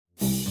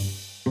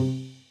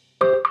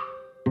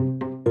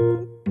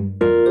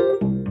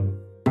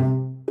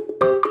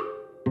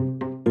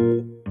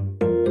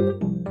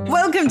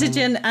Welcome to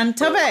Gin and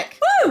Topic.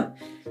 Woo!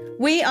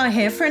 We are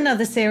here for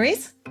another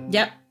series.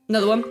 Yep,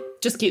 another one.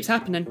 Just keeps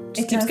happening.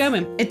 Just keeps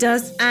going. It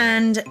does.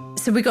 And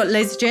so we got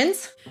loads of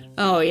gins.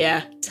 Oh,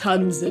 yeah.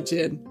 Tons of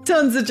gin.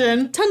 Tons of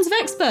gin. Tons of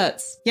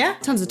experts. Yeah.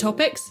 Tons of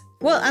topics.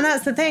 Well, and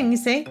that's the thing, you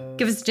see.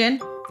 Give us a gin.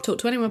 Talk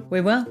to anyone.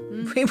 We will.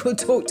 We will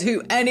talk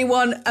to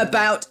anyone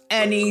about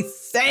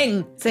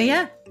anything. So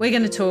yeah, we're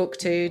going to talk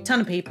to a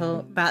ton of people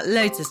about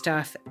loads of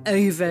stuff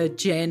over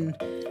gin.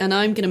 And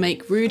I'm going to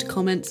make rude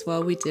comments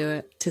while we do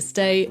it to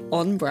stay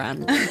on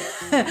brand.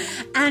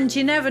 And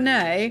you never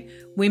know,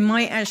 we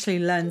might actually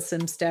learn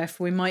some stuff.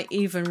 We might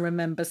even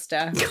remember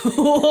stuff.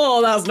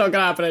 Oh, that's not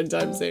going to happen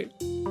anytime soon.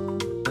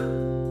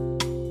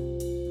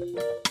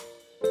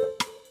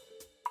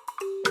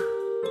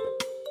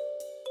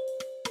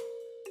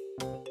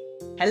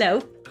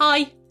 Hello.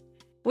 Hi.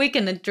 We're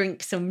going to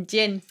drink some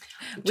gin.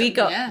 We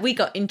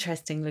got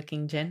interesting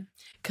looking gin.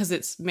 Because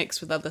it's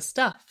mixed with other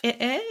stuff. It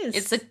is.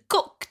 It's a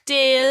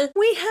cocktail.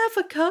 We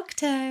have a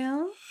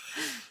cocktail.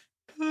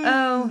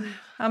 Oh,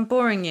 I'm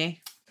boring you.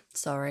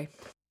 Sorry.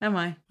 Am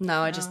I?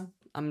 No,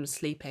 I'm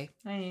sleepy.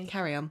 Are you?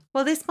 Carry on.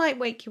 Well, this might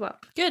wake you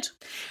up. Good.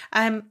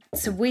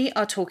 So we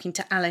are talking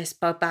to Alice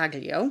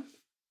Barbaglio,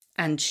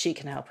 and she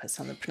can help us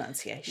on the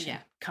pronunciation,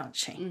 can't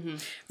she? Mm-hmm.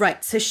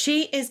 Right, so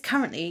she is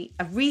currently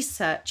a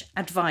research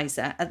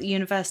advisor at the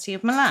University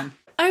of Milan.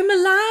 Oh,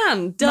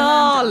 Milan,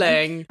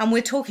 darling. And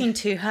we're talking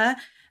to her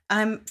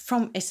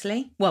from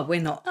Italy. Well,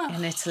 we're not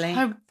in Italy.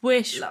 I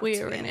wish Love we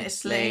to were be in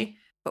Italy.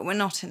 But we're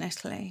not in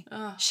Italy.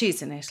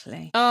 She's in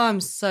Italy. Oh, I'm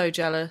so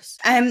jealous.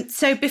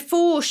 So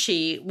before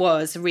she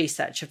was a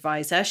research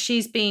advisor,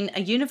 she's been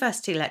a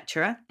university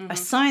lecturer, a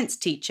science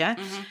teacher,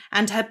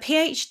 and her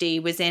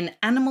PhD was in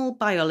animal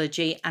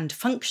biology and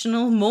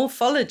functional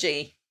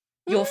morphology.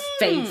 Your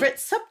favourite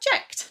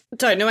subject.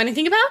 Don't know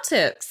anything about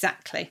it.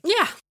 Exactly.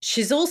 Yeah.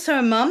 She's also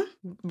a mum,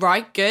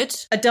 Right, good.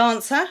 a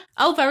dancer,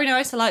 Oh, very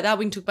nice. I like that.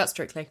 We can talk about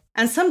Strictly.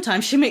 and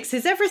sometimes she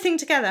mixes everything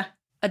together.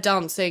 A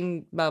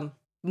dancing mum.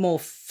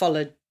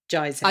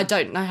 Morphologizing. I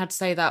don't know how to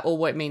say that or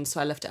what it means, so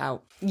I left it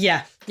out.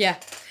 Yeah. Yeah.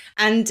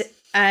 And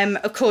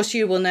of course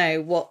you will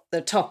know what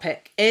the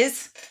topic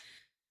is.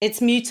 It's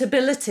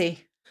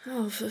mutability.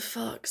 Oh, for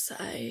fuck's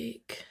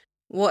sake.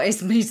 What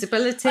is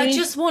mutability? I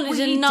just wanted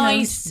We a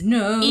nice, don't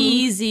know.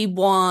 easy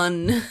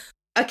one.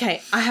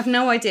 Okay, I have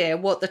no idea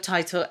what the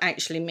title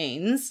actually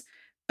means,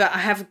 but I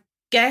have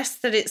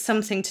guessed that it's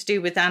something to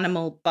do with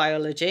animal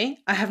biology.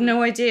 I have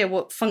no idea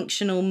what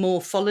functional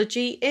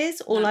morphology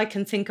is. All I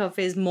can think of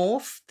is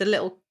Morph, the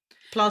little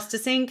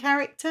plasticine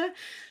character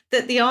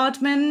that the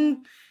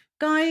Aardman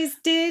guys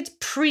did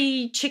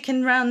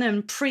pre-Chicken Run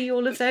and pre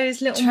all of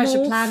those little Treasure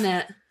Morph.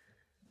 Planet.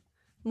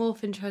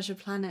 Morph in Treasure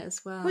Planet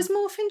as well. Was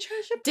Morph in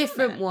Treasure Planet?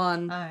 different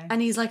one. Oh.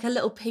 And he's like a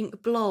little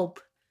pink blob.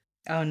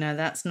 Oh no,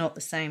 that's not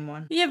the same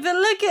one. Yeah, but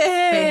look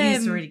at him. But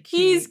he's really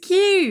cute. He's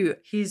cute.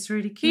 He's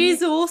really cute.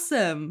 He's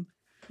awesome.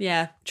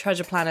 Yeah,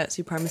 Treasure Planet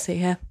supremacy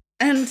here.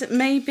 And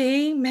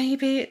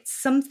maybe it's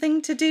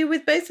something to do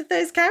with both of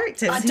those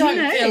characters. I Who don't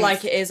knows? feel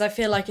like it is. I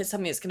feel like it's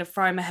something that's going to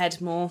fry my head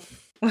more.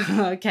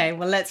 Okay,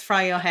 well, let's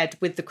fry your head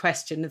with the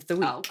question of the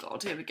week. Oh,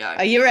 God, here we go.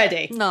 Are you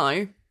ready?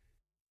 No.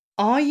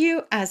 Are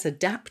you as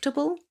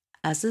adaptable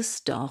as a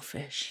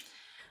starfish?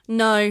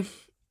 No.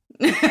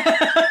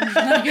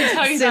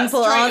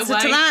 Simple answer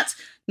to that.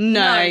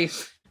 No.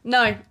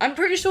 No, I'm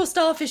pretty sure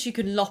starfish you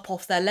can lop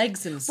off their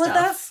legs and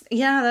stuff.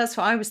 Well, that's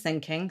what I was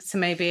thinking. So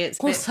maybe it's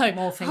a also, bit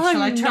more things.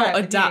 Shall I I'm try not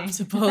it with you?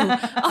 adaptable.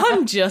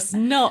 I'm just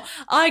not.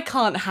 I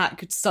can't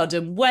hack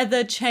sudden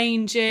weather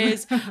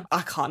changes.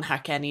 I can't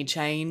hack any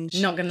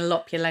change. Not going to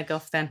lop your leg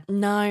off then.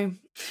 No.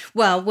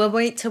 Well, we'll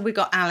wait till we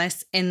got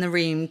Alice in the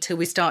room till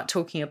we start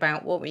talking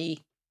about what we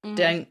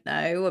don't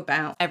know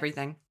about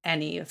Everything.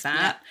 any of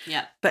that.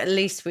 Yeah. But at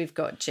least we've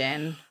got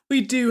gin.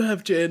 We do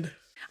have gin.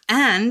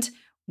 And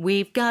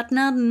we've got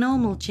not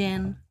normal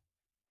gin.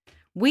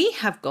 We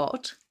have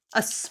got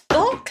a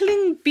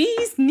sparkling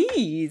bee's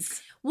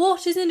knees.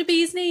 What is in a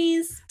bee's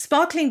knees?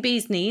 Sparkling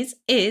bee's knees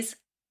is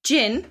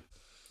gin,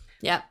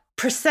 Yeah.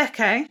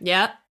 Prosecco,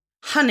 Yeah.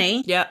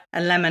 honey, Yeah.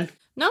 and lemon.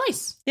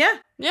 Nice. Yeah,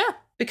 Yeah.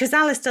 because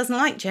Alice doesn't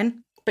like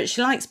gin, but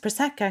she likes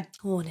Prosecco.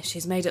 Oh, and if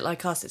she's made it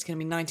like us, it's going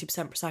to be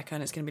 90% Prosecco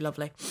and it's going to be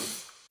lovely.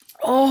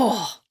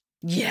 Oh,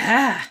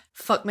 yeah.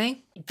 Fuck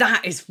me.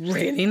 That is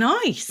really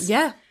nice.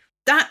 Yeah.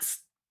 That's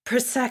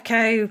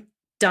Prosecco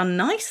done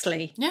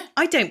nicely. Yeah.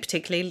 I don't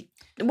particularly...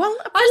 Well,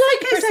 I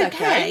like Prosecco's Prosecco.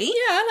 okay. Yeah,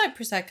 I like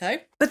Prosecco.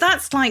 But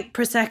that's like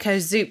Prosecco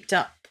zooped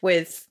up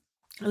with...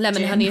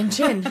 Lemon, Gin. honey and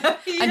gin.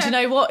 And you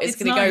know what? It's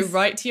going to nice. go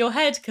right to your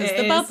head because It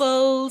the is.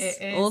 bubbles. It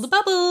is. All the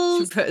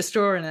bubbles. Put a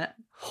straw in it.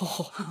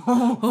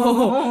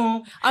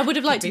 I would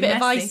have liked Could a be bit of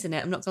messy. ice in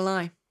it, I'm not going to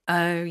lie.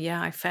 Oh,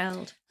 yeah, I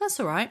failed. That's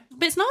all right.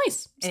 But it's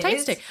nice. It's It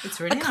tasty. is. It's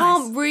really I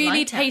can't nice. really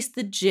Like it. taste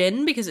the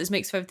gin because it's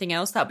mixed with everything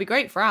else. That would be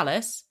great for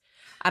Alice.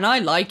 And I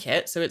like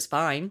it, so it's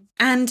fine.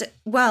 And,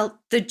 well,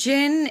 the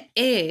gin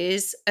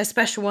is a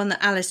special one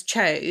that Alice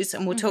chose,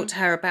 and we'll talk to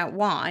her about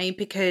why,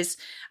 because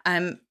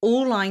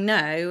all I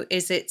know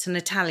is it's an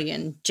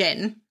Italian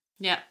gin,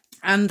 Yeah.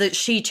 and that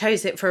she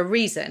chose it for a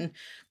reason,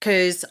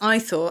 because I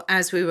thought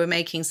as we were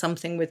making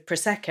something with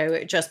Prosecco, it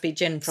would just be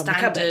gin from the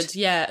cupboard. Standard,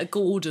 yeah, a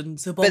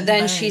Gordon's, a But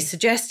then Bombay. she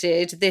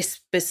suggested this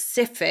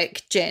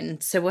specific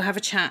gin, so we'll have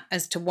a chat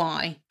as to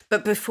why.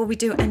 But before we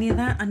do any of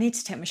that, I need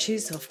to take my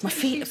shoes off. My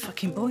feet are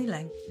fucking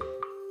boiling.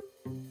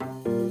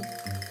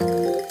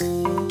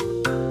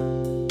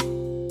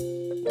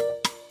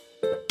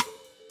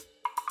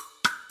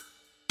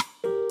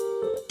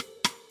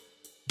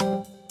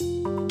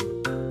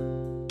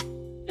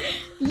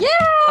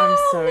 I'm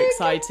so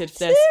excited for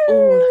this.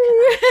 Oh,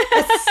 look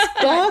at that.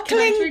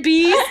 Sparkling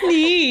bee's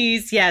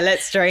knees. Yeah,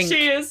 let's drink.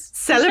 Cheers.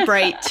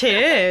 Celebrate.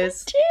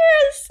 Cheers.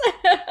 Cheers!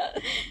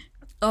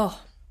 Oh.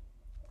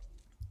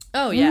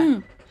 Oh, yeah.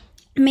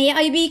 May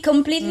I be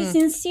completely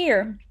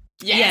sincere?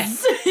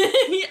 Yes.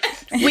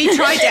 We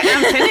tried it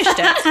and finished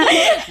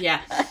it.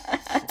 Yeah.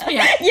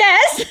 Yeah.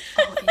 Yes!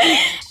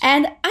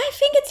 And I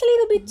think it's a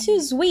little bit too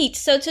sweet.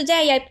 So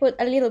today I put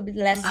a little bit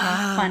less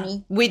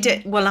honey. We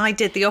did. Well, I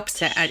did the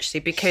opposite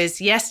actually,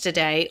 because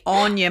yesterday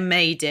Anya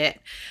made it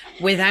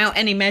without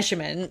any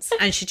measurements,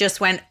 and she just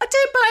went, "I do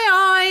it by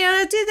eye, and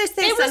I do this."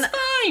 It was and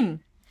fine.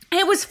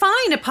 it was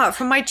fine, apart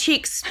from my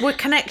cheeks were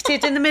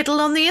connected in the middle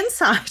on the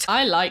inside.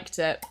 I liked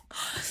it.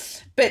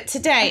 But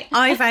today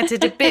I've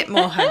added a bit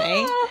more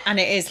honey, and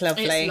it is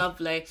lovely. It's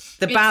lovely.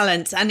 The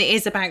balance, and it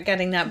is about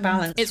getting that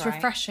balance. It's right.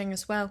 refreshing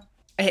as well.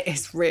 It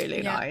is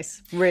really Yeah.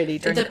 nice. Really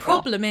The drinkable.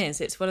 problem is,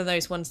 it's one of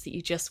those ones that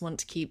you just want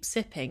to keep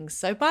sipping.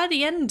 So by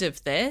the end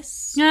of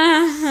this,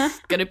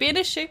 going to be an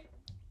issue.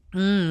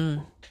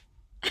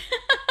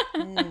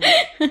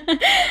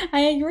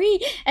 I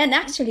agree. And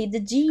actually, the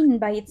gin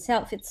by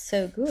itself, it's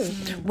so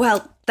good.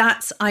 Well,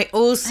 I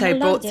also I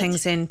loved brought it.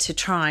 things in to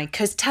try,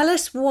 because tell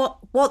us what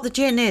the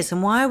gin is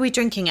and why are we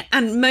drinking it?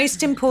 And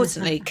most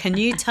importantly, can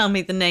you tell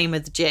me the name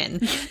of the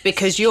gin?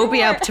 Because you'll be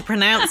able to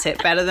pronounce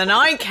it better than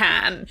I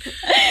can.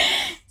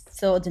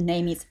 So the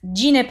name is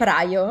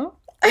Ginepraio.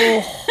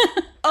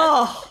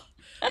 Oh,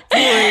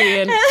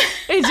 brilliant.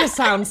 It just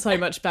sounds so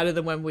much better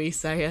than when we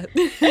say it.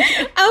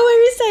 How are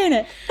you saying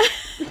it?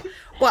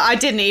 Well, I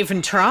didn't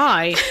even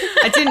try.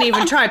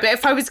 But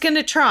if I was going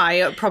to try,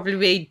 it would probably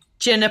be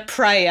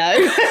Ginepraio.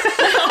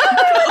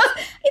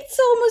 It's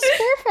almost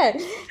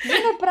perfect.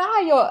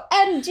 Ginepraio.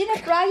 And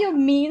Ginepraio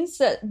means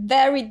a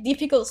very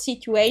difficult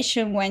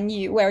situation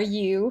where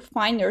you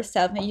find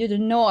yourself and you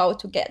don't know how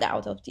to get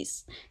out of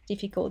this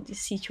difficult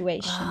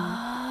situation.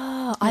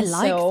 Oh, I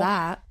like So-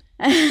 that.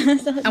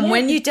 And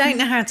when you don't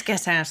know how to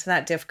get out of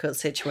that difficult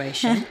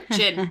situation,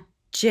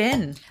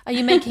 gin. Are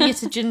you making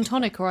it a gin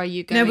tonic or are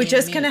you going No, we're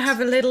just going to neat? have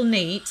a little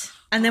neat,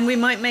 and then we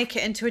might make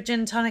it into a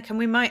gin tonic, and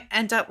we might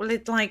end up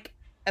with like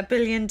a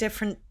billion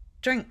different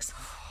drinks.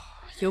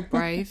 You're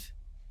brave.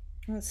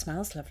 Oh, it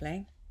smells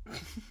lovely.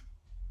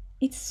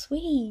 It's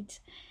sweet.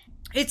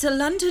 It's a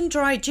London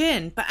dry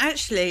gin, but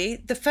actually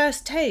the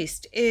first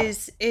taste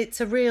is it's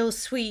a real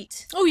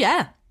sweet Oh,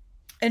 yeah.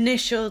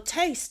 initial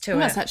taste to Oh, it.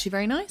 that's actually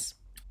very nice.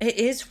 It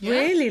is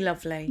really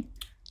lovely.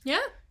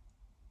 Yeah.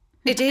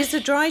 It is a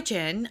dry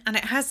gin, and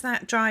it has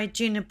that dry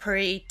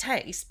juniper-y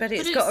taste, but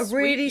it's got a it's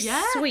really sweet,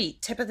 yeah.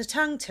 sweet tip of the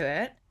tongue to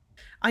it.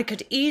 I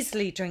could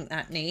easily drink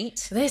that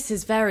neat. This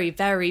is very,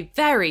 very,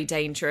 very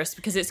dangerous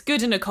because it's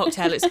good in a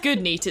cocktail. It's good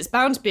neat. It's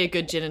bound to be a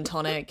good gin and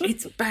tonic.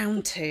 It's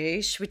bound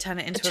to. Should we turn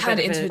it into Turn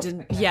a it bit into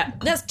of a yeah.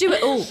 Let's do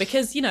it all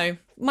because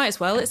might as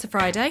well. It's a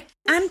Friday.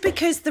 And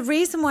because the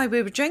reason why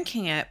we were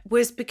drinking it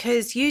was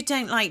because you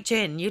don't like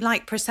gin, you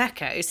like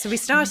Prosecco. So we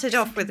started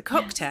off with a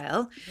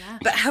cocktail. Yeah.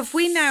 But have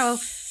we now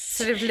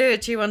sort of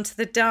lured you onto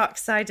the dark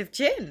side of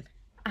gin?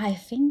 I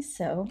think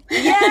so.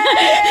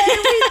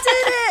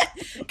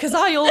 Because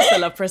I also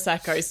love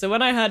Prosecco. So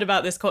when I heard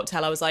about this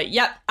cocktail, I was like,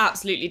 yep,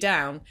 absolutely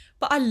down.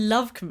 But I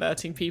love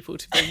converting people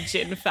to being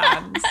gin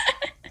fans.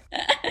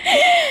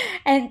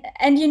 And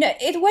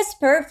it was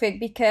perfect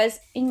because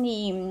in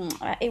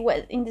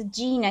the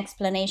gene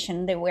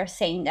explanation they were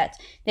saying that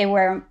they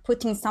were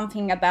putting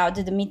something about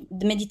the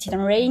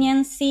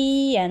Mediterranean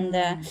Sea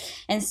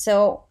and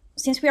so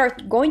since we are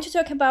going to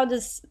talk about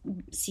this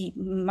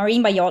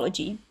marine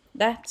biology,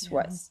 that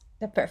was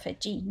the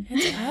perfect gene.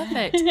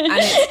 Perfect. And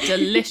it's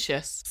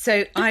delicious.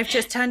 So I've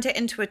just turned it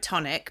into a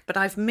tonic, but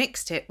I've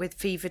mixed it with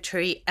Fever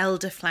Tree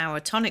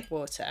elderflower tonic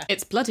water.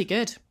 It's bloody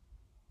good.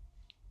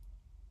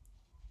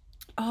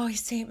 Oh, you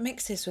see, it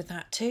mixes with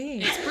that too.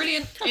 It's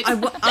brilliant.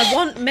 I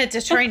want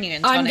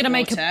Mediterranean tonic I'm going to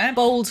make water, a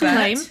bold but-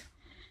 claim.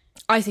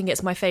 I think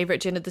it's my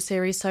favourite gin of the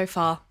series so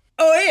far.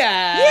 Oh,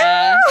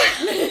 yeah.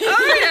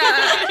 Oh,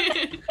 yeah.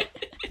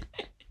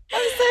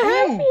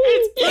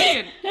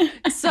 Brilliant.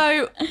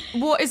 So,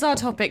 what is our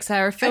topic,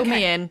 Sarah? Fill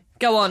me in.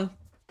 Go on.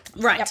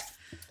 Right. Yep.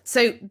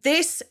 So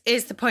this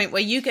is the point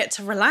where you get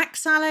to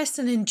relax, Alice,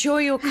 and enjoy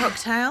your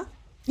cocktail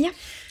Yeah.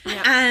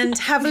 and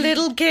have a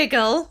little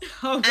giggle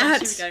Oh, gosh, here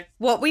we at go.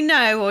 what we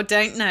know or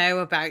don't know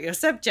about your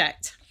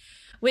subject.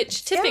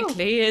 Which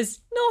typically is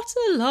not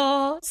a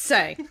lot.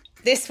 So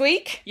this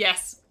week,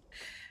 Yes.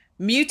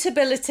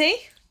 mutability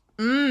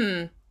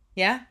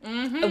Yeah?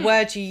 A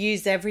word you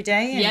use every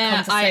day in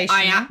Yeah, conversation.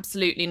 I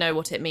absolutely know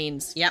what it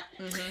means. Yep.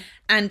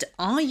 And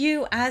are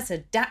you as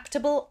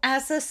adaptable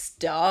as a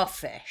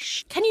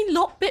starfish? Can you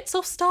lop bits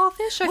off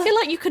starfish? I Well, feel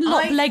like you can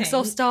lop I legs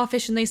off think-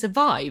 starfish and they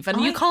survive.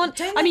 And you can't...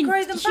 don't I they mean,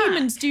 grow them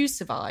humans back? do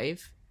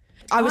survive.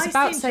 I was I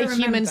about to seem say to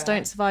humans remember-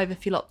 don't survive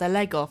if you lop their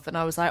leg off. And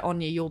I was like,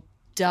 Anya, you're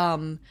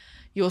dumb.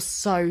 You're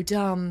so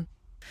dumb.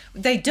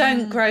 They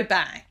don't grow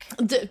back.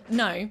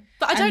 No.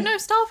 But I don't know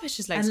if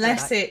starfish's legs grow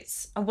Unless back.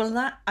 it's... Well,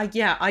 that...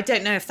 yeah, I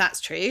don't know if that's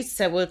true.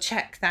 So we'll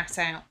check that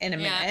out in a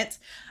Yeah. minute.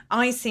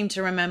 I seem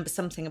to remember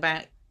something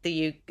about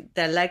their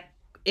leg...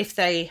 If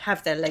they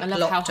have their leg I love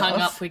lopped how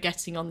hung off. up we're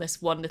getting on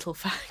this one little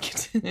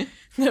fact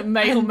that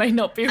may or may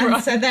not be And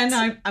right. so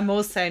then I'm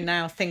also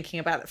now thinking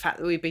about the fact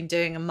that we've been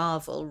doing a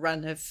Marvel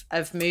run of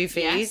movies.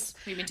 Yes,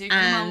 we've been doing the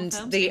Marvel and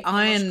films, the we've been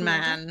watching Iron all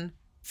Man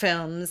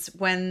films,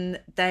 when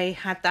they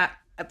had that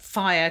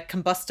fire,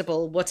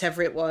 combustible,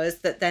 whatever it was,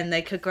 that then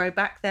they could grow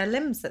back their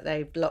limbs that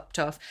they've lopped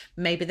off.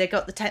 Maybe they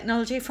got the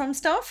technology from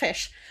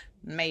starfish.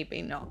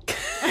 Maybe not.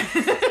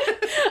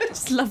 I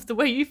just love the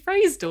way you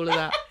phrased all of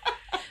that.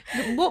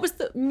 What was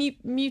the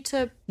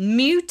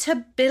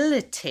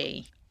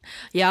Mutability.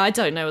 Yeah, I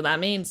don't know what that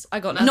means. I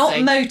got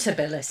nothing. Not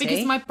motability.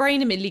 Because my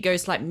brain immediately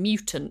goes to like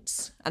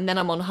mutants, and then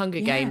I'm on Hunger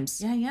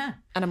Games, Yeah.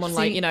 and I'm on See,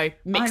 like, you know,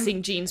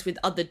 mixing genes with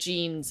other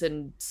genes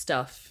and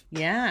stuff.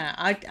 Yeah,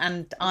 I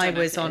know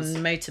was if it on is.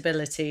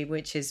 Motability,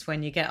 which is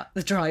when you get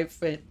the drive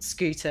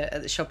scooter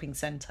at the shopping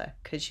centre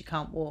because you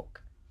can't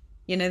walk.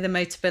 You know, the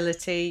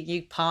Motability,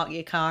 you park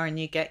your car and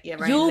you get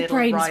your own Your little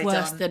brain's ride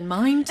worse on. than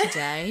mine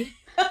today.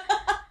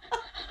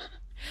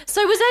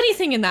 So was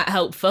anything in that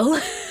helpful?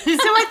 So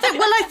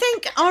I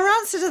think our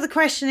answer to the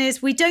question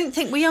is we don't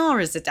think we are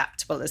as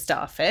adaptable as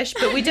starfish,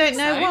 but we don't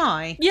know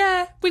why.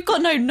 Yeah, we've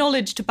got no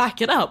knowledge to back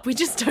it up. We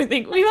just don't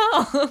think we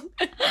are.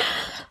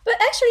 But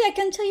actually, I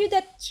can tell you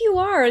that you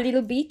are a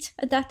little bit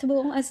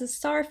adaptable as a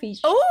starfish,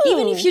 Oh.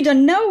 even if you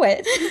don't know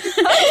it.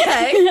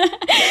 Okay.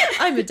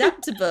 I'm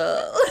adaptable.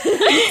 So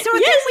I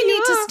think we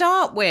need to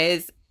start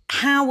with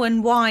how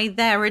and why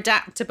they're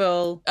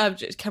adaptable.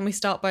 Can we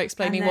start by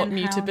explaining And what then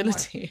how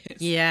mutability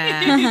is?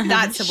 Yeah,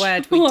 that's a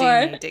word we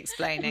Sure. do need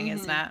explaining,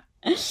 isn't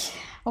it?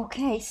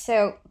 Okay,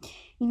 so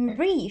in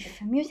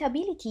brief,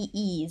 mutability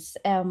is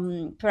a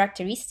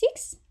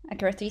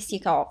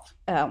characteristic of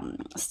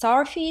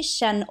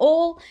starfish and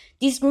all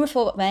this group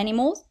of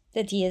animals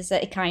that is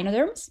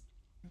echinoderms.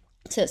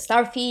 So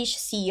starfish,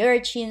 sea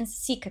urchins,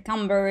 sea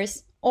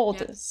cucumbers, all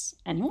those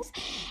animals.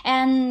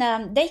 And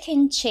they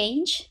can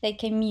change, they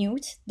can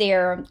mute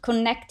their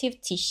connective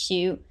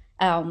tissue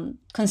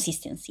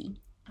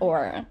consistency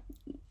or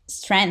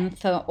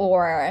strength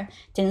or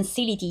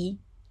tensility,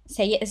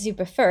 say it as you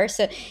prefer.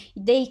 So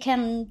they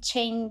can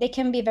change, they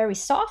can be very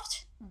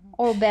soft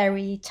or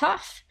very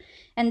tough,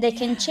 and they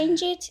can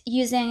change it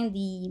using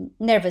the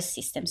nervous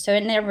system, so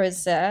a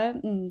nervous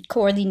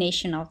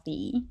coordination of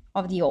the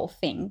whole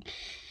thing.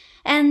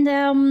 And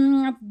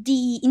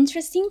the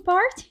interesting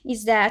part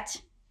is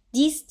that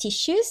these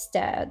tissues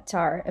that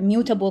are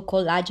mutable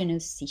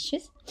collagenous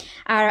tissues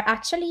are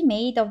actually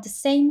made of the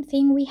same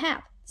thing we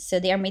have. So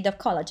they are made of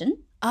collagen.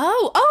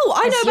 Oh,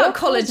 I know your about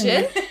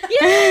collagen. collagen.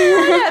 Yeah,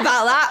 I know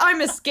about that.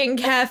 I'm a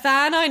skincare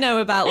fan. I know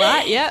about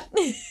that. Yep.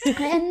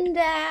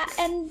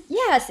 And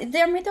yes,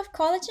 they're made of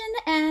collagen,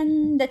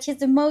 and that is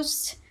the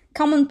most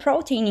common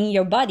protein in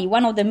your body,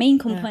 one of the main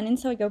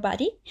components of your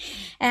body.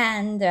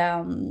 And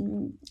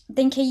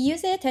then can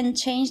use it and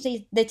change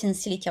the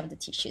tensility of the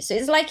tissue. So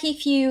it's like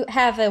if you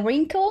have a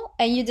wrinkle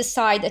and you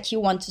decide that you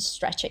want to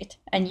stretch it,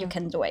 and you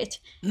can do it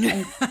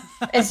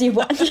as you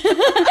want.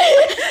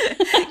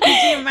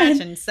 Could you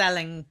imagine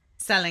selling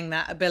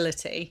that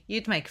ability?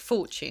 You'd make a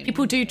fortune.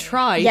 People do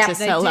try Yeah, to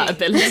they sell that do.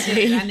 ability.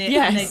 They do,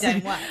 and they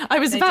don't work. I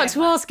was They about don't to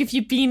work. ask if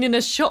you've been in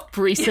a shop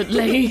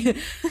recently.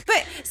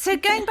 But so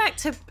going back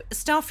to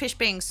starfish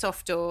being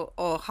soft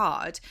or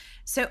hard,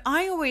 so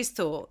I always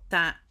thought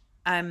that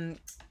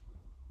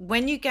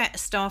when you get a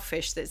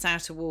starfish that's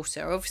out of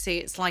water, obviously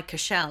it's like a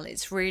shell,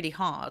 it's really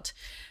hard.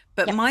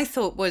 But my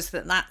thought was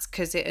that that's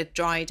because it had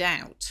dried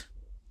out.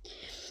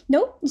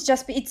 No,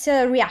 it's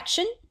a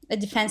reaction, a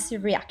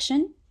defensive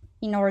reaction,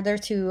 in order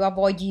to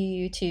avoid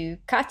you to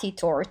cut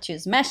it or to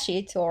smash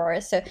it,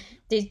 or so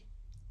they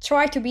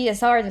try to be as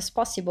hard as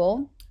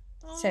possible.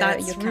 So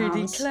That's you really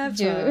can't clever.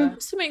 do.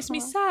 This makes me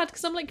sad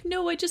because I'm like,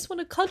 no, I just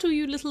want to cuddle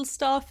you, little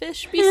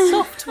starfish. Be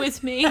soft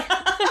with me.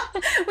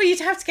 Well,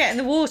 you'd have to get in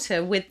the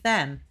water with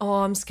them.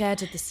 Oh, I'm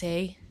scared of the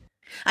sea.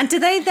 And do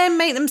they then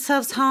make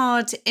themselves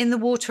hard in the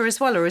water as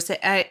well, or is it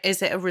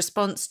a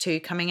response to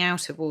coming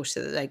out of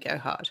water that they go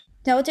hard?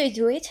 No, they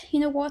do it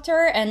in the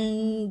water,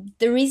 and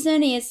the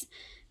reason is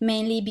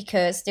mainly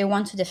because they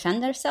want to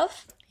defend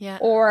themselves. Yeah.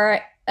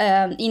 Or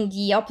in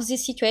the opposite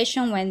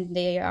situation, when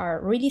they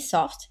are really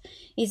soft,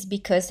 is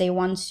because they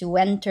want to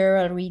enter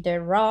or read a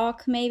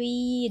rock,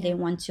 maybe. They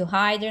want to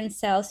hide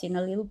themselves in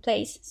a little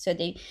place so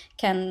they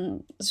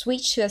can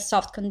switch to a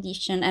soft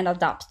condition and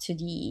adapt to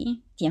the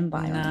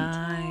environment.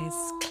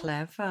 Nice,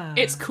 clever.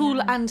 It's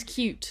cool and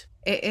cute.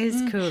 It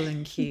is cool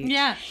and cute.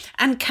 Yeah.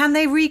 And can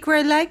they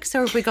regrow legs,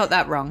 or have we got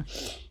that wrong?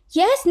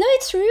 Yes, no,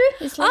 it's true.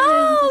 It's true.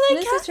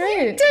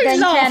 Don't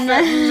laugh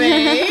at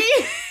me.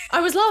 I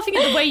was laughing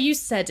at the way you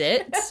said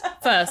it,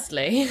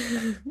 firstly.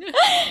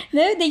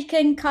 No, they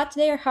can cut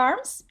their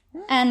arms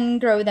and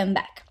grow them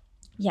back.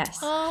 Yes.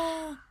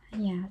 Oh.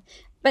 Yeah.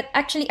 But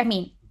actually, I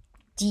mean,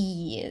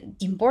 the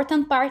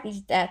important part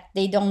is that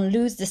they don't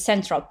lose the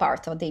central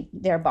part of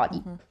their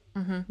body.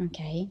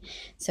 Okay.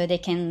 So they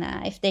can,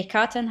 if they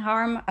cut an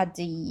arm at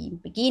the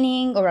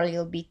beginning or a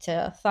little bit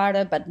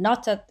farther, but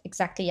not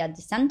exactly at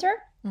the center,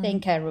 they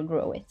can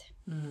regrow it.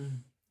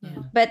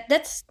 Yeah. But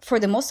that's for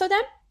the most of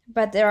them.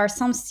 But there are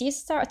some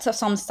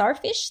some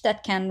starfish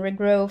that can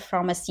regrow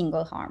from a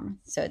single arm.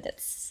 So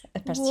that's a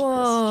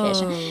particular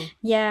situation.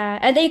 Yeah,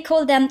 and they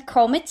call them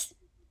comets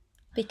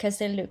because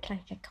they look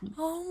like a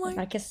comet,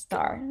 like a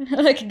star,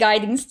 like a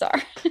guiding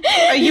star.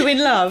 Are you in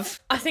love?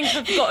 I think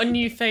I've got a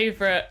new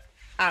favourite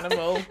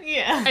animal.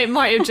 Yeah. It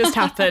might have just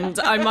happened.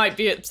 I might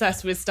be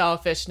obsessed with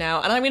starfish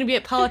now. And I'm going to be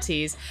at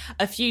parties,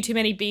 a few too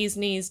many bees'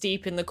 knees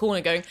deep in the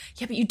corner going,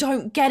 yeah, but you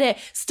don't get it.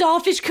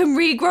 Starfish can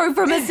regrow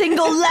from a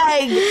single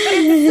leg.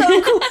 It's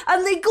so cool.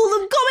 And they call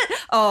them comet.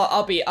 Oh,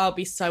 I'll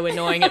be so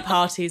annoying at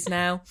parties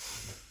now.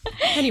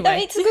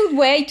 Anyway. It's a good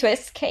way to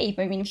escape.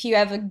 I mean, if you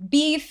have a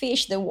big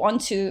fish that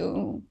want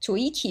to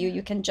eat you,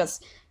 you can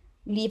just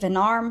leave an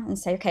arm and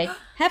say, okay,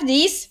 have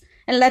these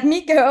and let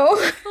me go.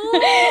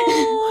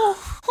 Oh.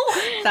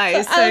 That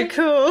is so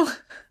cool.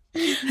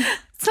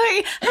 So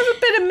have a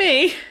bit of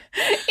me.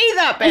 Eat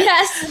that bit.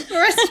 Yes. The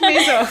rest of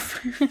me's off.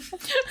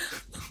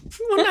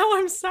 Well, now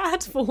I'm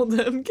sad for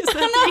them because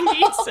they're being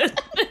eaten.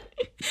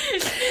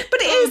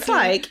 But it is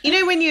like, you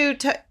know, when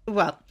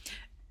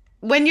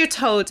you're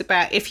told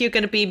about if you're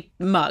going to be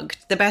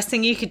mugged, the best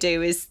thing you could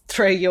do is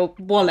throw your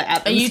wallet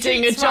at them. Are you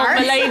doing a John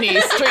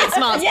Mulaney, Street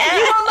Smarts? Yeah.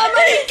 You want my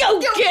money?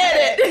 Go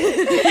get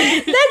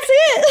it. That's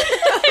it.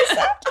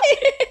 Exactly.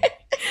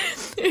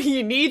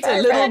 You need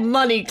a little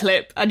money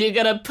clip and you're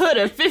going to put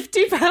a £50 note in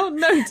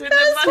That's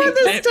the money what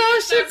the clip.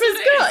 starship has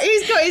got.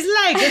 He's got his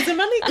leg as a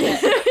money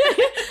clip.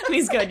 And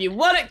he's going, you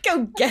want it?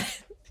 Go get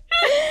it.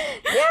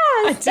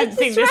 Yeah, I didn't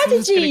think this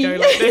was going to go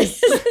like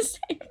this.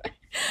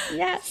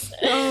 Yes.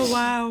 Oh,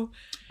 wow.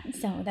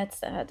 So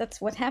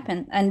that's what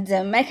happened. And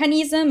the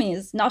mechanism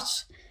is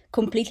not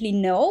completely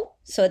no.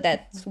 So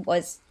that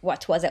was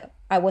what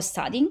I was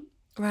studying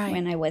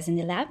when I was in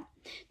the lab,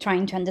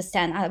 trying to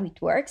understand how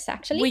it works,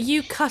 actually. Were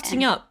you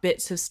cutting up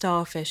bits of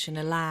starfish in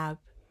a lab?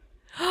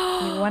 You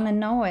want to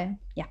know it?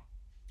 Yeah.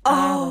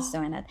 I was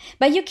doing it.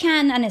 But you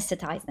can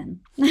anesthetize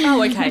them.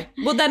 Oh, okay.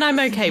 Well, then I'm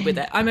okay with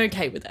it. I'm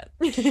okay with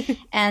it.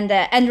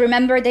 And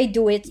remember, they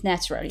do it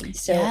naturally.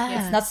 So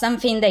it's not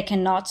something they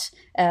cannot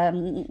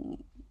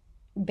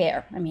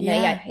bear. I mean,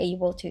 they are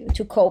able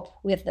to cope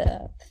with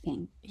the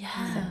thing.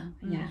 Yeah.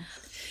 So, yeah.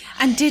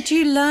 And did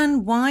you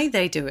learn why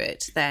they do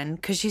it then?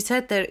 Because you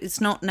said that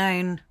it's not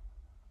known.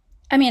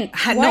 I mean,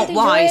 how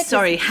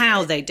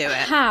they do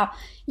it. How?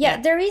 Yeah,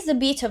 there is a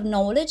bit of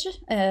knowledge.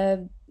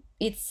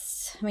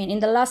 In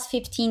the last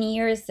 15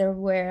 years, there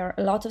were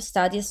a lot of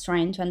studies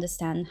trying to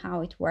understand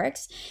how it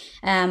works.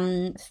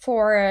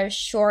 For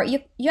sure,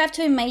 you have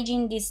to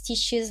imagine these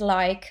tissues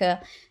like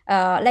a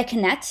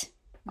net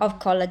of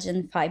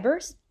collagen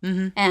fibers.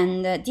 Mm-hmm.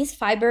 And these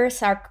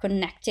fibers are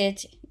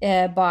connected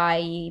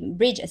by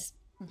bridges.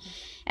 Mm-hmm.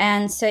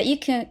 And so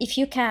if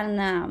you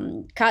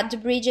can cut the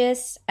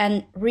bridges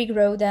and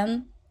regrow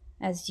them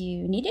as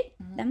you need it,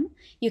 them,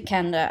 you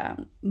can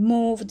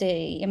move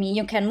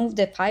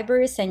the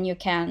fibers, and you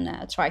can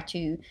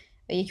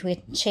it will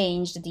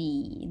change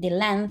the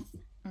length,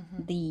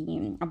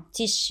 the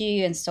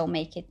tissue, and so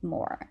make it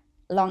more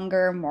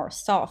longer, more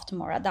soft,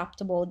 more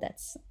adaptable.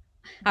 That's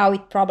how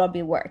it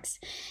probably works.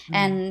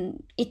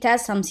 And it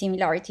has some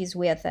similarities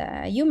with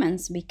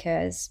humans,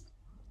 because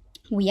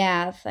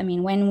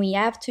when we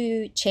have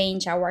to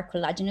change our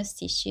collagenous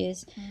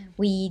tissues,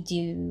 we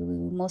do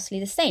mostly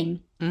the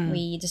same.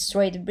 We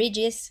destroy the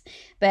bridges,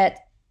 but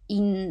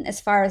as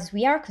far as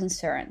we are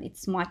concerned,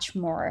 it's much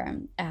more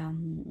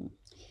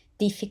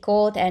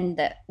difficult, and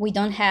we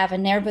don't have a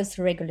nervous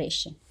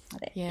regulation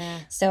of it. Yeah.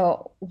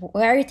 So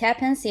where it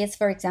happens is,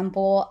 for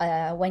example,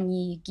 when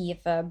you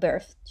give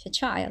birth to a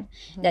child,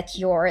 that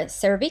your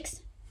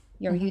cervix,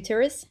 your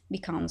uterus,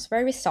 becomes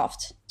very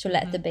soft to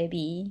let the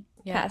baby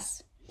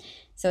pass.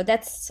 So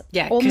that's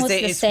almost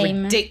the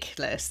same. It's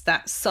ridiculous,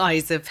 that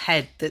size of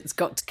head that's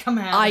got to come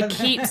out. I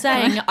keep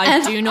saying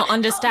I do not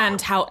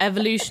understand how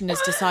evolution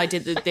has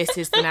decided that this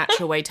is the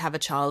natural way to have a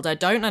child. I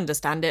don't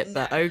understand it,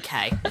 but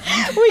okay.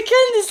 We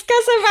can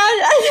discuss about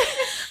it.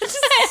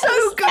 It's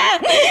so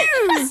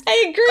confused.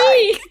 I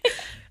agree.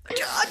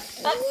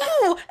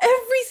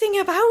 Everything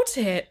about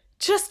it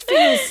just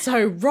feels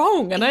so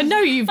wrong, and I know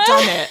you've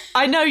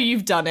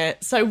done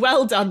it. So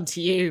well done to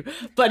you,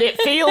 but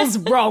it feels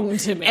wrong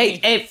to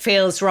me. It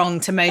feels wrong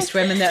to most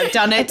women that have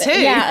done it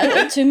too.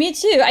 Yeah, to me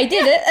too. I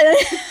did it.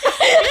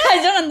 I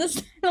don't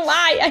understand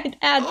why I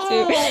had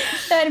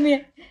to. I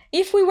mean,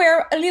 if we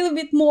were a little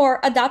bit more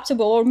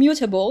adaptable or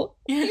mutable,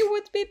 it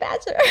would be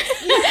better.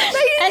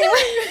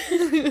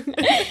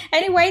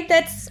 Anyway,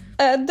 that's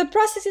the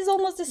process is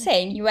almost the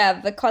same. You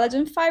have the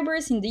collagen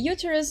fibers in the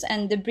uterus,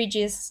 and the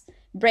bridges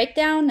break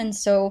down, and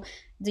so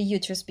the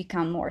uterus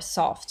become more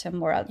soft and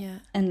more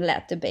and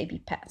let the baby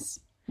pass.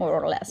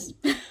 More or less.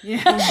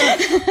 Yeah.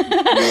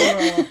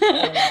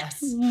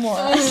 More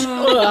or less.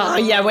 Oh,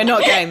 yeah, we're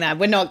not going there.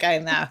 We're not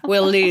going there.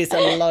 We'll lose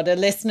a lot of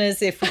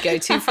listeners if we go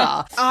too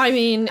far. I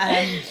mean,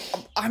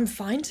 I'm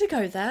fine to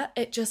go there.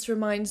 It just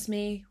reminds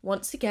me,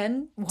 once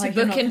again, to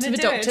book into the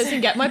doctors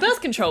and get my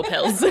birth control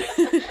pills.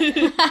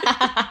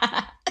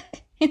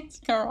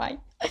 It's all right.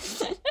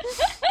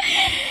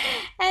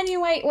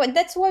 Anyway,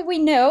 that's what we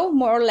know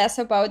more or less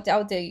about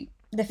how the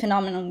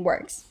phenomenon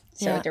works.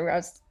 So there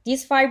are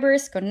these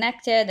fibers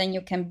connected, and you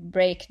can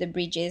break the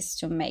bridges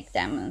to make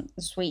them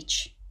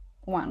switch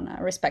one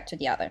respect to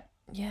the other.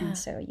 Yeah. And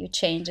so you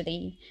change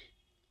the...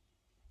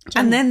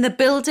 And then the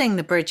building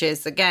the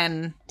bridges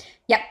again.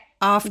 Yeah.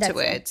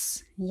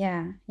 Afterwards.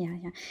 Yeah.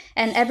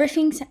 And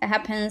everything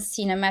happens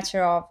in a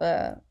matter of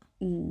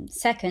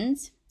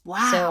seconds.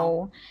 Wow.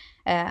 So...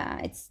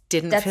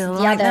 Didn't feel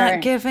like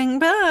that giving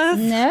birth.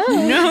 No.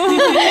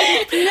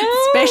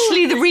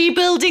 Especially the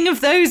rebuilding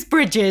of those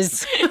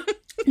bridges.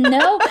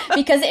 No,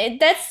 because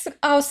that's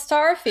how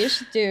starfish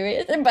do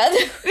it, but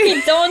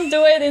we don't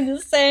do it in the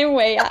same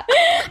way.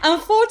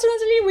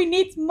 Unfortunately, we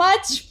need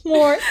much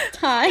more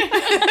time.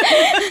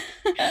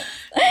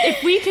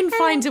 If we can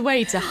find a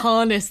way to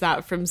harness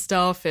that from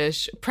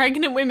starfish,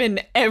 pregnant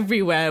women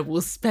everywhere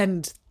will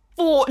spend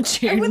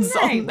fortunes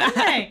on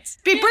that.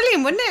 Be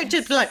brilliant, wouldn't it?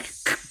 Just like...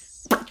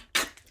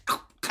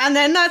 And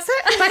then that's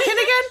it. Back in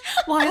again.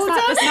 Why is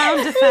that the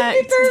sound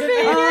effect? Perfect,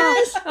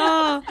 yes.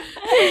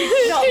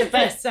 Not the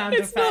best sound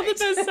effect. It's not the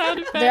best sound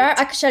effect. There are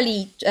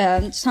actually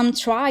some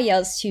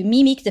trials to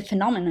mimic the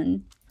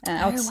phenomenon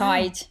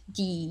outside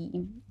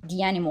the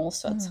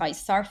animals, outside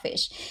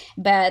starfish,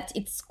 but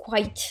it's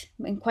quite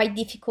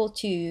difficult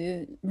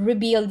to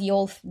rebuild the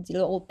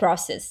whole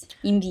process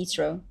in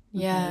vitro.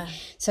 Yeah.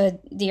 So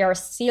they are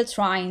still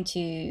trying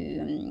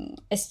to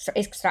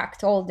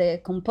extract all the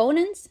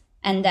components,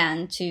 and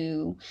then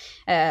to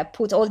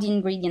put all the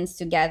ingredients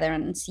together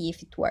and see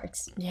if it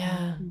works.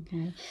 Yeah.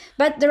 Okay.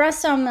 But there are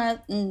some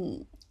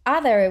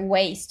other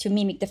ways to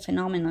mimic the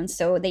phenomenon.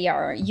 So they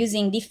are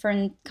using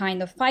different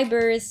kind of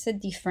fibers,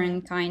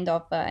 different kind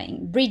of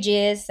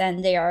bridges,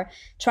 and they are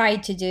trying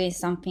to do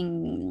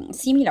something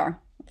similar.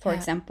 For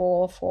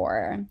example,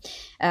 for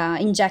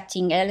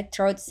injecting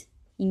electrodes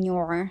in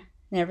your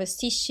nervous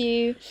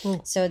tissue,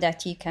 so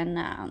that you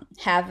can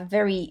have a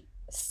very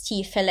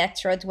stiff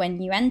electrode when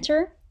you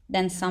enter,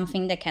 then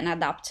something that can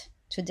adapt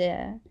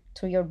to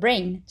your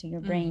brain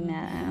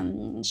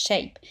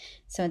shape.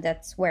 So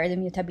that's where the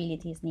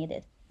mutability is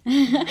needed.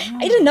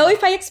 I don't know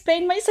if I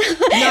explained myself.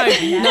 No,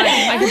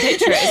 I can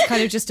picture it. It's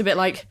kind of just a bit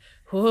like,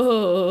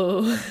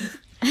 whoa.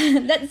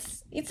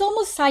 It's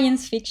almost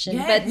science fiction,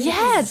 but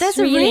there's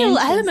a real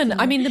element.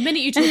 I mean, the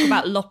minute you talk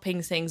about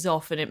lopping things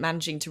off and it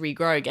managing to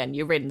regrow again,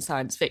 you're in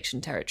science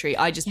fiction territory.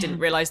 I just didn't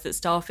realise that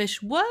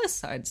starfish were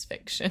science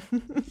fiction.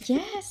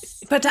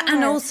 Yes.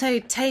 And also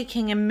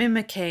taking and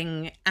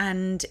mimicking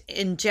and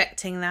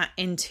injecting that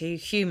into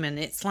human.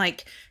 It's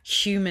like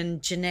human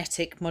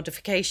genetic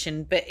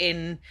modification, but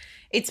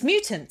it's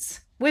mutants.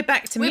 We're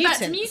back to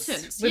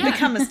mutants. We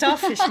become a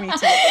starfish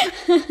mutant.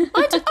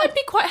 I'd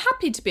be quite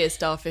happy to be a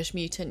starfish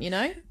mutant, you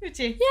know? Would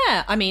you?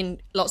 Yeah, I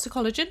mean, lots of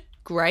collagen,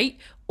 great.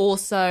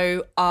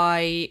 Also,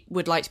 I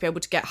would like to be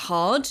able to get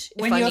hard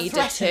if I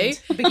needed to.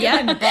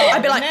 Yeah,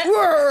 I'd be like,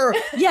 "Whirr!"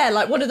 Yeah,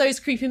 like one of those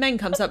creepy men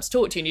comes up to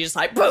talk to you and you're just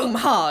like, boom,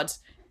 hard.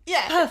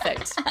 Yeah.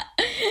 Perfect.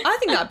 I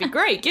think that'd be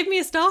great. Give me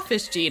a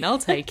starfish gene, I'll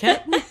take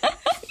it.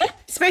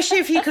 Especially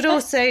if you could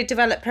also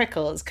develop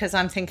prickles, because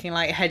I'm thinking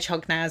like a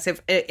hedgehog now. So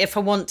if I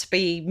want to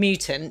be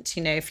mutant,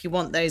 you know, if you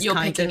want those You're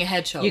kind picking of... a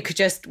hedgehog.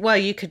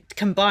 You could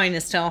combine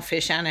a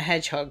starfish and a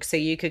hedgehog. So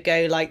you could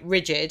go like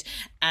rigid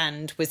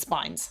and with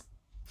spines.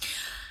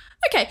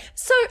 Okay,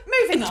 so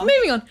moving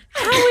on.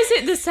 How is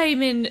it the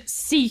same in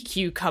sea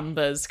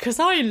cucumbers? Because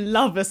I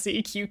love a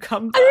sea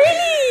cucumber.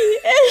 Really?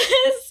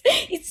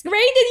 It's great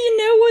that you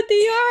know what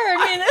they are.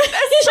 I mean,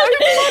 that's so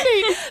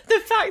funny. The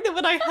fact that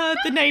when I heard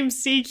the name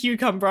sea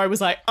cucumber, I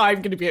was like,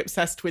 I'm going to be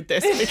obsessed with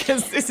this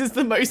because this is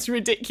the most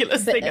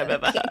ridiculous thing I've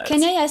ever heard.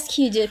 Can I ask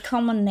you the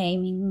common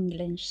name in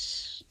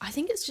English? I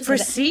think it's just for a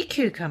sea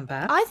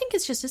cucumber. I think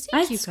it's just a sea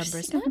cucumber,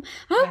 isn't it?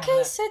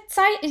 Okay, so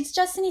it's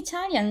just in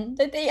Italian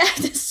that they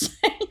have the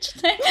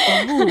strange name.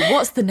 Oh,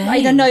 what's the name?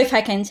 I don't know if I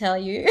can tell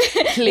you.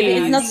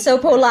 Please. It's not so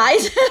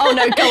polite. Oh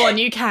no, go on,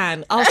 you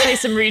can. I'll say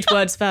some rude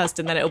words first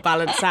and then it'll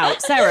balance out.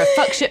 Sarah,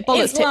 fuck, shit,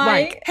 bollocks, tit,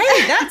 wank.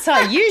 Hey, that's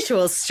our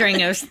usual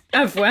string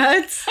of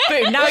words.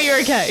 Boom, now you're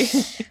okay.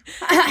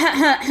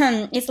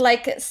 It's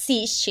like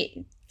sea shit.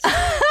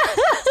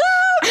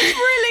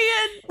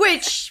 Brilliant.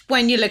 Which,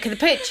 when you look at the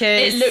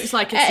pictures, it looks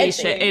like a sea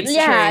shit. It's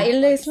true. Yeah, it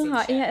looks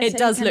like. It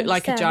does look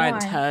like a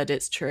giant turd.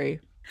 It's true.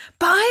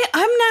 But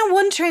I'm now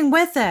wondering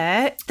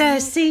whether the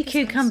sea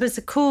cucumbers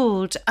are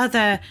called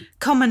other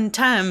common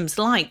terms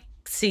like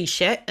sea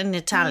shit in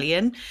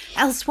Italian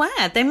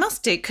elsewhere. They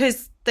must do,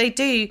 because they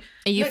do.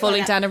 Are you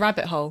falling down a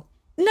rabbit hole?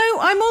 No,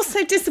 I'm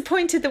also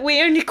disappointed that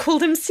we only call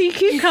them sea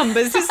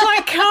cucumbers. It's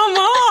like, come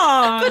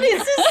on. But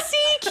it's a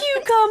sea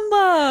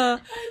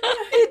cucumber.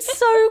 It's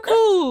so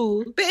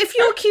cool. But if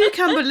your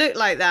cucumber looked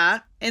like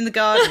that in the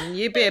garden,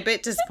 you'd be a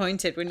bit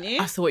disappointed, wouldn't you?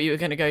 I thought you were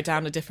going to go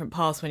down a different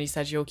path when you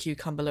said your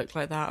cucumber looked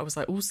like that. I was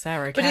like, oh,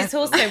 Sarah, But it's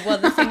careful. also,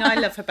 the thing I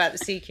love about the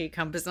sea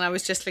cucumbers, and I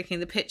was just looking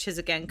at the pictures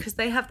again, because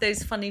they have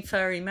those funny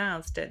furry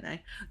mouths, don't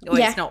they? Well,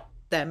 Yeah. It's not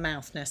their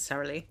mouth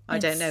necessarily. I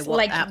don't know It's what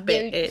like that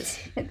bit is.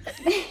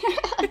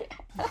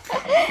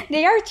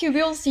 They are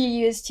tubes you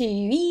use to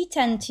eat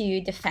and to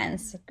defend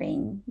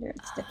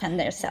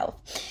themselves,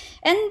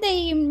 and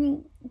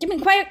they're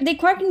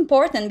quite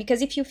important,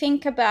 because if you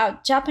think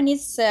about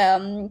Japanese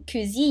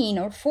cuisine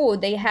or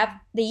food, they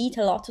eat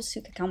a lot of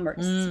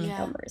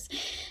cucumbers,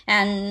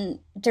 and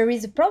there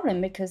is a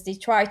problem because they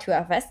try to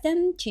harvest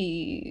them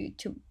to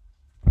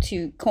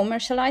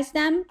commercialize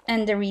them,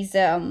 and there is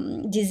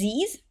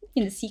disease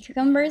in the sea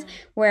cucumbers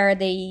where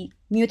they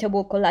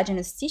mutable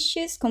collagenous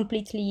tissues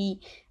completely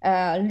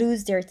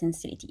lose their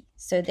tensility,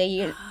 so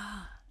they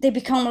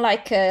become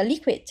like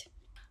liquid,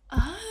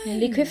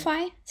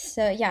 liquefy.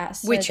 So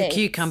Which a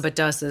cucumber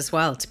does as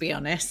well, to be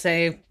honest.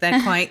 So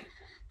they're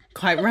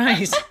quite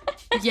right.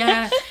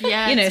 Yeah.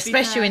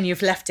 Especially when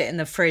you've left it in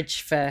the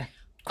fridge for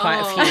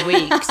quite a few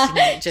weeks.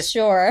 It just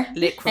sure,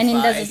 liquefies. and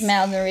it doesn't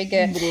smell very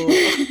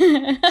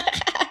good.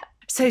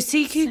 So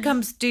sea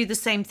cucumbers do the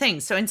same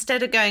thing. So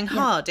instead of going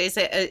hard, is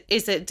it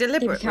a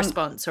deliberate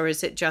response, or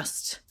is it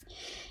just?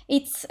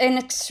 It's an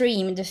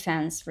extreme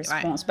defense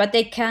response, but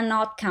they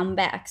cannot come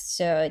back.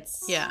 So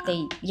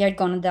you're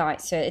gonna die.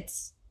 So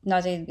it's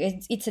not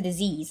it's a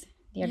disease.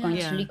 They're going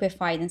to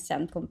liquefy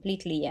themselves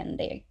completely, and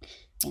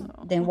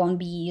they won't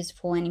be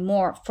useful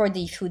anymore for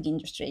the food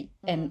industry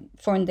and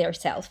for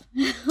themselves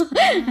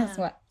as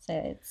well.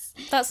 So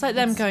that's like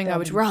them going, I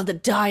would rather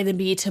die than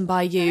be eaten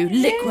by you.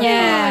 Liquid.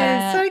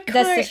 Yeah,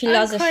 that's the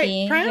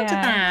philosophy. I'm quite proud of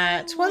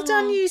that. Well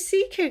done, you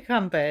sea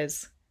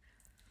cucumbers.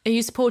 Are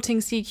you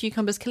supporting sea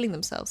cucumbers killing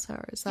themselves,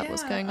 Sarah? Is that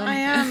what's going on?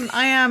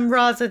 I am,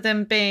 rather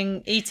than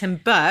being eaten,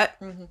 but,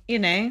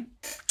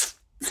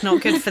 it's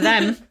not good for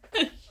them.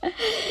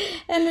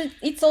 And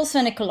it's also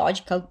an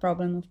ecological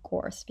problem, of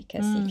course,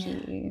 because if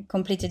you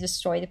completely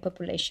destroy the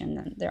population,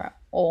 then there are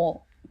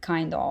all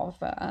kind of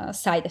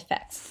side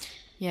effects.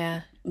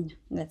 Yeah.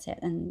 That's it.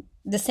 And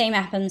the same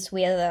happens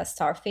with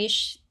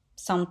starfish.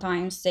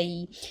 Sometimes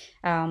they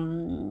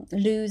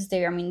lose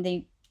their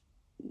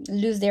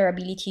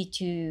ability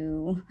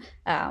to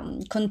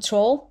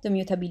control the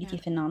mutability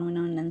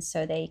phenomenon, and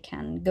so they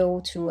can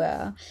go to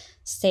a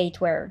state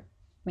where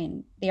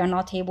they are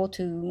not able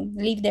to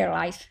live their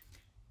life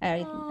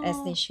as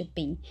they should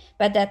be.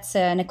 But that's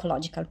an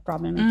ecological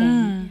problem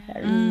again,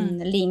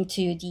 linked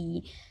to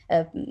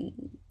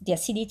the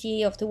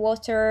acidity of the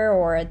water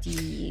or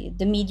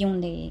the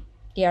medium they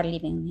are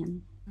living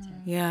in.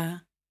 Yeah.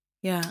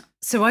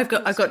 So I've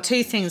got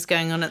two things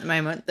going on at the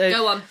moment.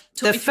 Go on.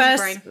 The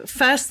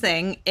first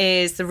thing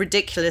is the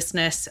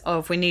ridiculousness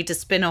of we need to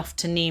spin off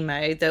to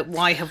Nemo. That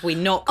why have we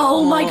not got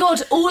Oh my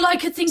God, all I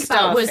could think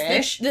about was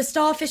starfish? the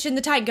starfish in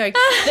the tank going,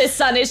 the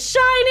sun is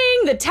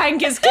shining, the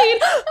tank is clean,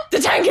 the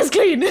tank is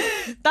clean.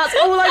 That's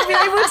all I'd be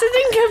able to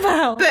think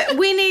about. But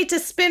we need a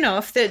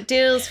spin-off that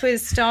deals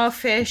with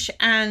starfish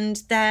and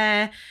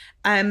their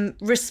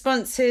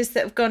responses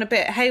that have gone a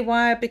bit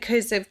haywire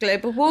because of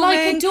global warming.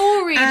 Like a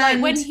Dory, like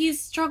and- when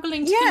he's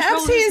struggling to Yeah, control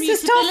absolutely. his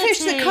It's a starfish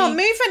that mutability. can't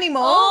move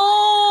anymore.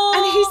 Oh.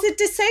 And he's a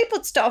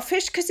disabled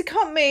starfish because he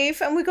can't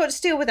move, and we've got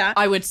to deal with that.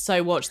 I would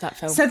so watch that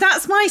film. So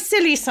that's my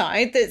silly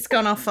side that's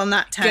gone off on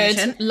that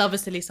tangent. Good. Love a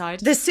silly side.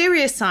 The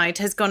serious side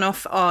has gone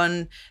off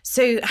on,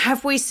 so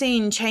have we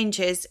seen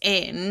changes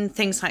in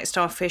things like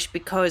starfish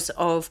because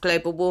of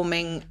global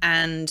warming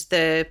and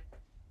the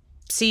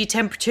sea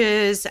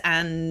temperatures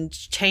and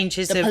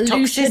changes of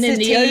pollution toxicity in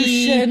the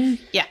ocean.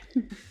 Yeah.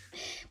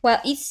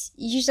 Well, it's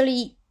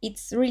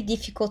really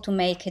difficult to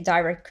make a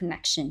direct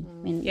connection.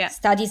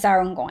 Studies are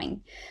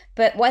ongoing.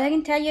 But what I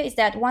can tell you is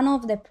that one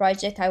of the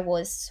projects I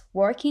was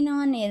working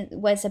on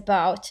was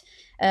about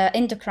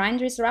endocrine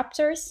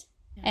disruptors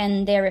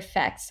and their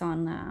effects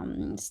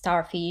on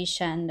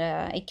starfish and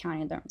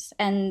echinoderms.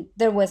 And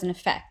there was an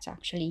effect,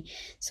 actually.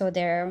 So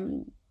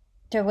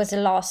there was a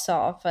loss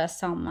of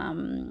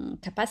some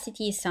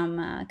capacity,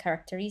 some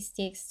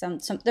characteristics, some.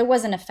 There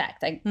was an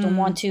effect. I don't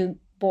want to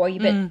bore you,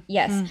 but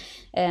yes.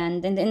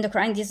 And then the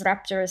endocrine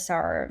disruptors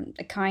are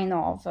a kind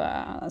of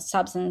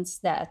substance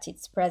that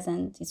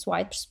it's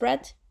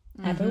widespread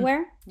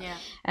everywhere. Yeah.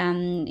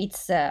 And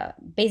it's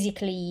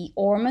basically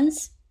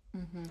hormones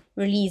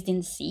released in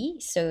the sea.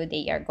 So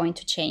they are going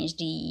to change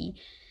the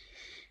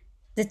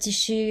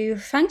tissue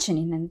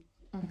functioning, and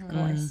of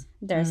course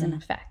there's an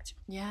effect.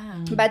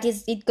 Yeah. But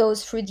it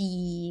goes through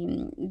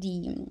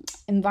the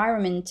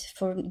environment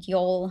for the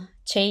whole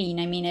chain.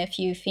 I mean, if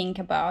you think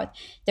about,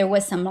 there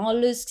was some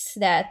mollusks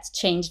that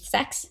changed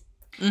sex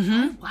Mm-hmm.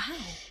 Oh, wow.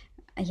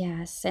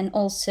 Yes, and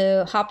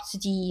also up to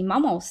the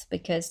mammals,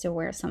 because there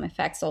were some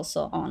effects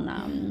also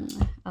on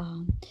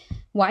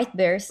white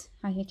bears,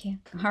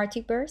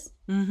 Arctic bears.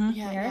 Mm-hmm.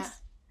 Yeah.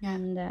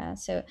 And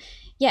so,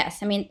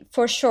 yes, I mean,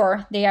 for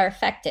sure they are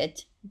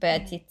affected,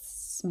 but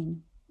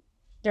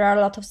there are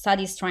a lot of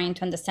studies trying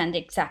to understand the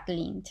exact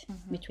link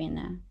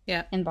between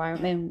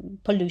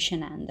environment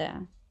pollution and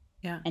the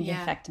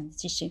effect on the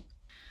tissue.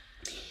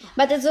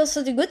 But there's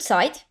also the good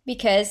side,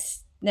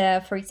 because,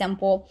 for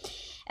example,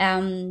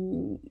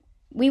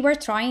 we were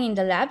trying in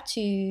the lab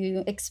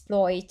to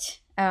exploit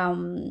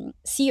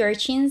sea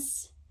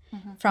urchins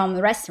from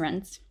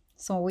restaurants.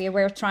 So we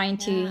were trying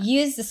to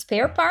use the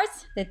spare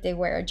parts that they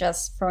were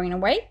just throwing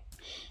away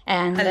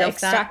and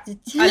extract it.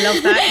 I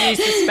love that. Use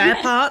the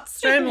spare parts,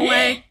 throw them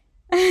away.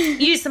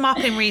 Use them up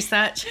in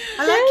research.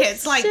 I like it.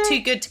 It's like too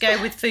good to go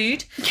with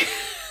food.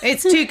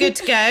 It's too good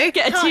to go.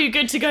 Get a too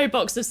good to go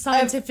box of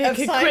scientific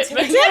equipment.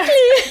 Exactly.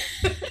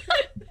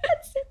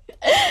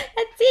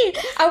 That's it.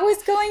 I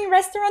was going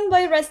restaurant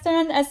by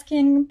restaurant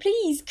asking,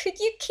 please, could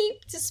you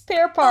keep the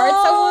spare parts?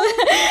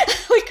 I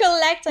will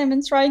collect them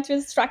and try to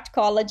extract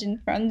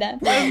collagen from them.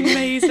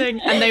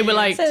 Amazing. And they were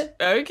like,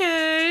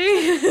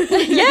 okay.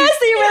 Yes,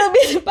 they will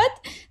be.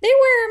 But they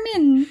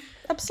were,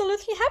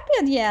 absolutely happy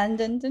at the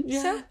end. And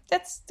so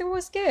that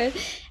was good.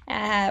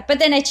 But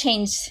then I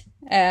changed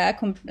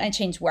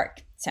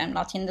work. So I'm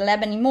not in the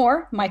lab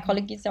anymore. My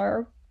colleagues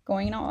are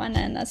going on.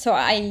 And so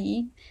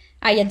I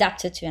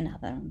adapted to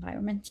another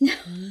environment now.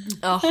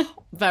 Oh,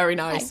 very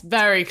nice.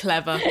 Very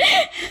clever.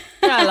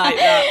 I like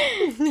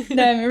that.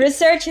 No,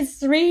 research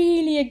is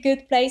really a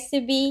good place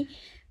to be,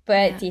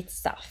 but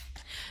it's tough.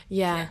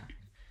 Yeah.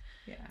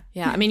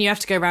 I mean, you have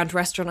to go around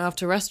restaurant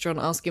after restaurant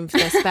asking for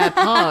their spare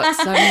parts.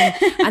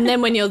 And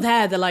then when you're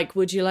there, they're like,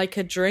 would you like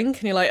a drink?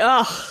 And you're like,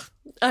 oh,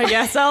 I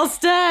guess I'll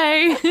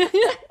stay.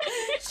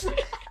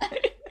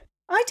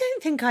 I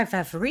don't think I've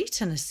ever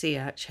eaten a sea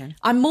urchin.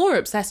 I'm more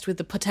obsessed with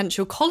the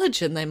potential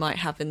collagen they might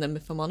have in them,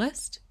 if I'm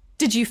honest.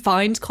 Did you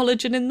find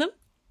collagen in them?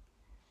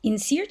 In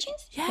sea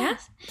urchins?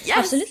 Yes.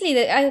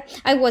 Absolutely.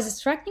 I was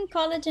extracting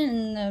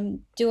collagen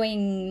and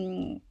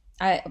doing...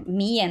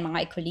 me and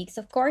my colleagues,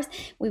 of course,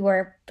 we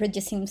were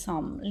producing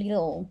some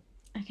little,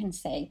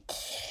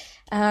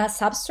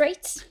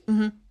 substrates.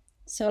 Mm-hmm.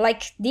 So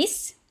like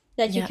this,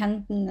 that you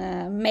can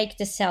make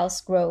the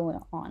cells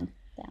grow on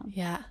them.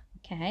 Yeah.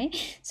 Okay,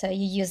 so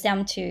you use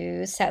them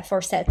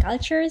for cell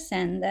cultures,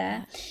 and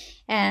that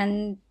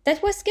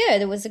was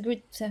good. It was a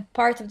good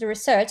part of the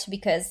research,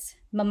 because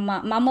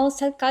mammal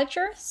cell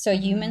culture, so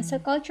human cell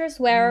cultures,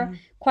 were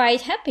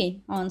quite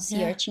happy on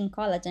sea urchin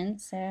collagen.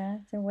 So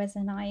there was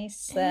a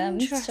nice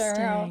mixture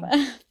of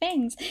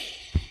things.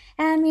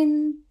 I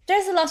mean,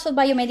 there's a lot of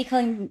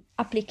biomedical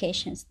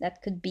applications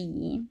that could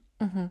be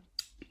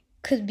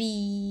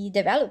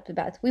developed,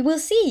 but we will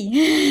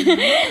see.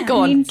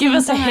 Go on, give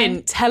us a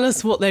hint. Tell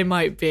us what they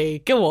might be.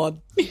 Go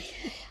on.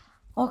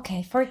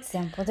 Okay, for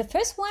example, the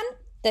first one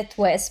that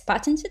was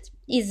patented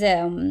is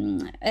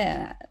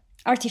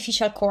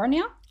artificial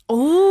cornea.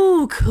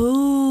 Oh,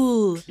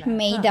 cool.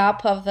 Made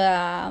up of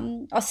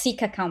sea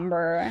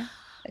cucumber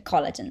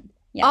collagen.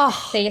 Yeah,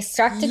 they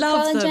extracted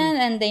collagen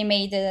and they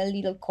made a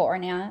little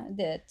cornea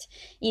that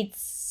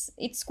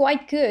it's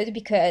quite good,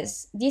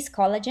 because this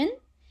collagen,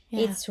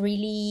 it's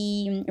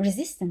really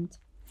resistant.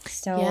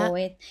 So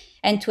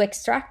and to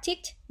extract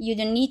it, you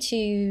don't need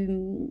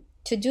to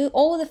do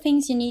all the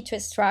things you need to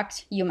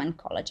extract human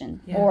collagen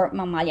or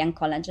mammalian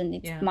collagen.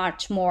 It's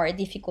much more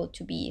difficult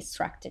to be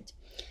extracted.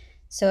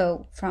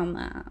 So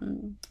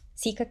from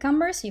sea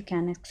cucumbers, you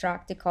can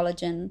extract the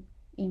collagen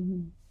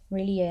in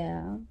really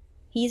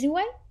easy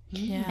way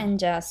and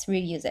just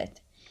reuse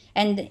it.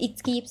 And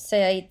it keeps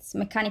its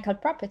mechanical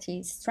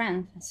properties,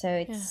 strength.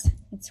 So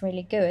it's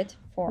really good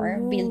for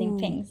building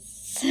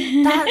things.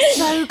 That's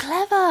so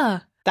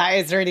clever. That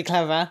is really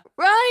clever.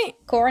 Right.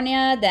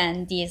 Cornea,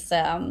 then these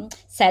cell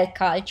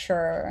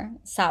culture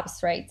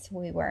substrates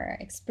we were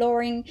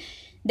exploring.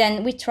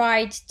 Then we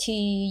tried to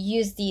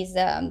use these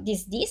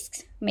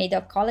discs made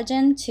of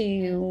collagen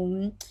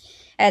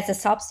as a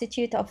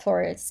substitute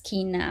for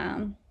skin,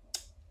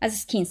 as a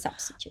skin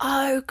substitute.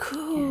 Oh,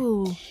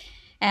 cool. Yeah.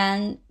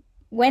 And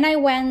when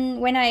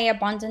I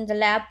abandoned the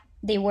lab,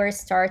 they were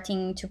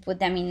starting to put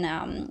them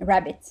in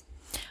rabbits.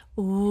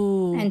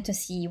 Ooh. And to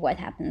see what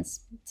happens.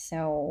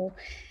 So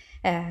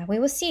we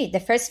will see. The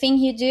first thing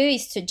you do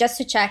is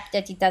to check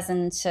that it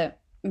doesn't,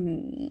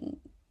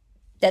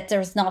 that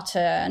there's not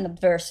an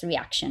adverse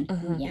reaction.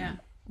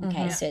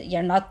 Okay, so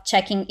you're not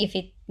checking if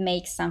it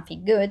makes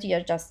something good.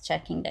 You're just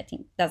checking that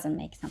it doesn't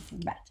make something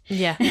bad.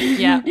 Yeah.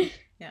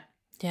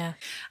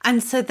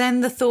 And so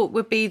then the thought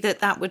would be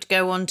that would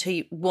go on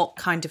to what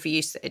kind of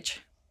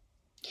usage?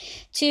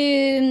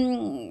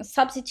 To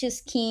substitute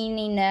skin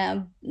in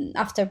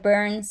after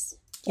burns,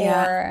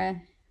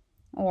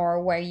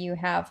 or where you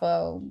have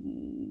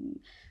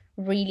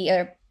really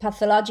a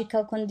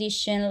pathological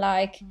condition,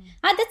 like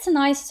that's a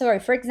nice story.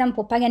 For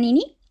example,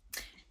 Paganini,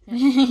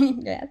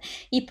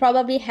 he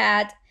probably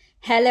had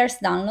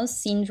Ehlers-Danlos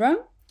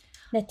syndrome,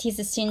 That is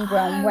a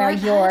syndrome where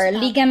your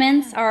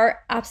ligaments are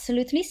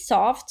absolutely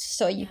soft,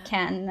 so you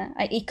can,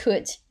 he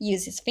could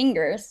use his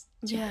fingers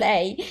to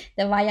play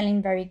the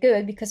violin very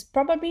good, because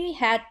probably he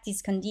had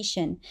this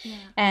condition.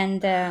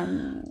 And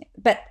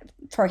but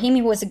for him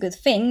it was a good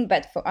thing,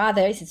 but for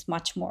others it's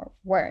much more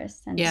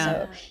worse. And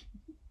so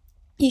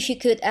if you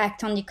could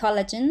act on the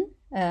collagen,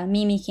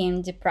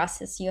 mimicking the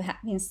process you have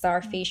in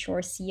starfish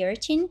or sea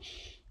urchin,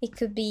 it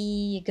could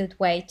be a good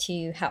way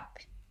to help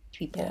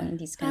people in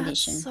this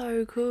condition. That's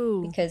so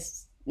cool.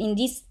 Because in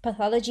these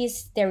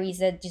pathologies, there is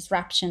a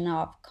disruption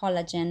of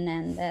collagen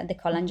and the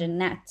collagen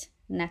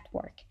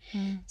network.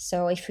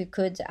 So if we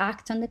could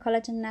act on the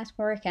collagen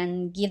network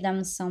and give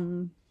them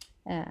some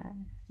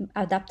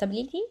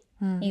adaptability,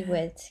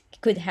 it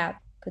could help.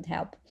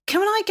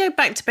 Can I go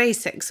back to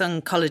basics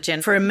on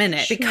collagen for a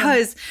minute?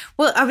 Because,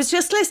 I was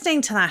just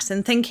listening to that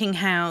and thinking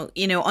how,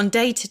 on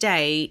day to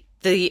day,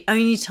 the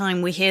only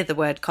time we hear the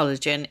word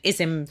collagen is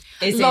in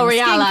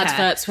L'Oreal skincare.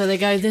 adverts where they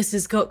go, this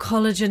has got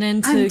collagen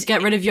in to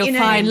get rid of your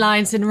fine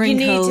lines and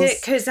wrinkles. You need it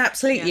because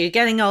absolutely, you're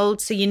getting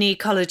old, so you need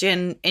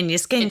collagen in your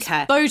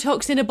skincare.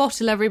 Botox in a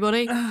bottle,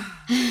 everybody.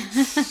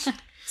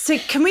 So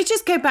can we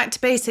just go back to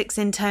basics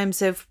in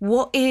terms of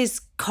what is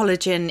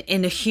collagen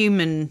in a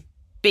human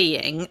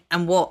being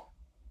and what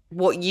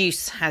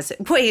use has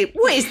it? What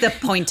is the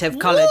point of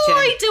collagen?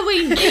 Why do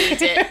we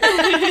need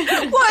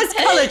it? What has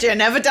collagen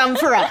ever done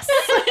for us?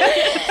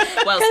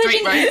 Well,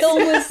 street Collagen is race.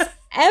 almost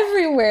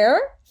everywhere.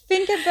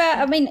 Think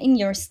about, in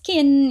your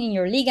skin, in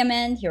your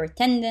ligament, your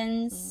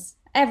tendons,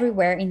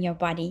 everywhere in your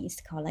body is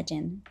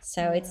collagen.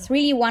 So it's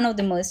really one of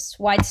the most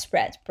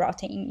widespread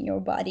protein in your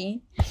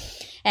body.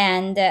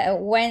 And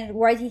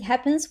what it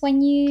happens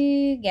when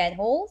you get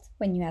old,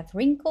 when you have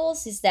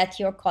wrinkles, is that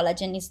your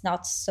collagen is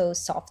not so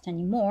soft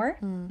anymore.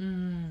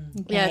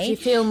 Okay? Yeah, if you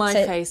feel my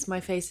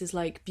face is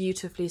like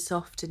beautifully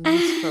soft and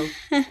youthful.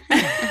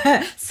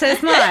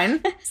 So's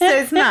mine.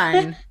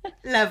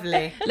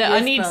 Lovely. Look, I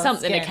need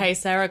something, okay,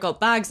 Sarah? I got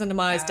bags under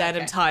my eyes, dead.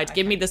 I'm tired.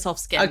 Give me the soft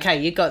skin.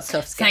 Okay, you got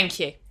soft skin. Thank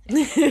you.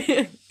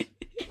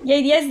 The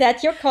idea is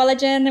that your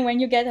collagen, when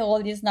you get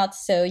old, is not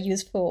so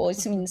useful,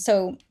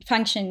 so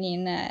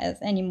functional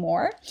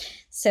anymore.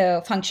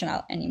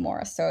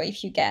 So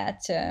if you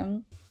get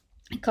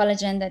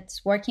collagen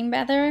that's working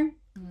better,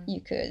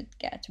 you could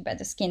get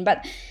better skin.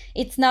 But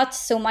it's not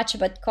so much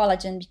about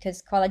collagen,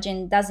 because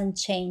collagen doesn't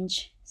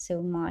change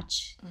so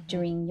much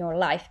during your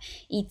life.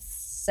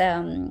 It's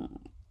the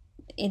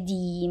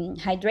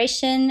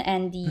hydration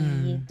and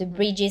the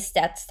bridges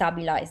that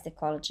stabilize the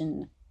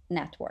collagen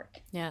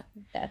network. Yeah.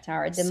 That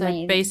are the So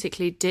main.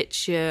 basically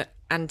ditch your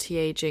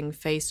anti-aging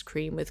face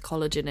cream with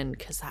collagen in,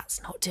 because that's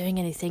not doing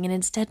anything, and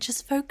instead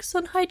just focus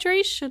on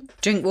hydration.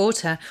 Drink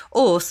water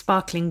or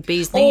sparkling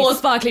bee's knees. Or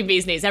sparkling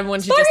bee's knees.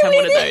 Everyone should just have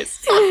one of those.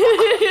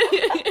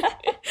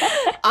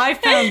 I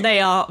found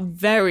they are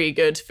very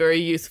good for a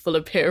youthful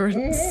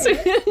appearance.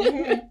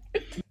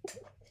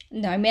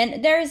 No,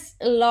 there's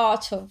a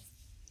lot of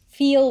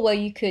field where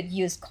you could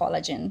use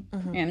collagen,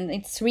 and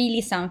it's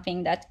really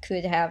something that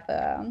could have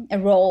a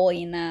role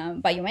in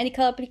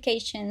biomedical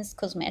applications,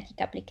 cosmetic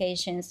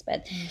applications.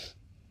 But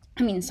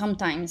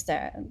sometimes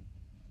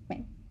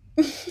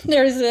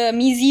there's a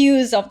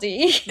misuse of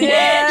the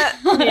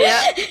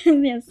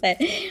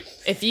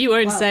If you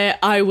won't say it,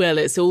 I will.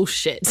 It's all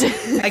shit.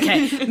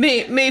 Okay,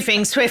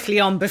 moving swiftly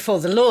on before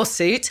the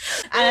lawsuit.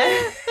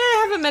 I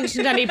haven't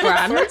mentioned any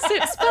brands.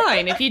 It's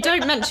fine. If you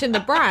don't mention the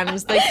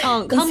brands, they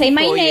can't come say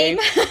my for name.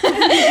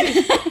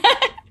 you.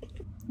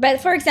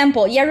 But for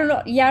example,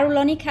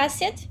 hyaluronic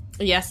acid,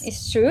 Yes.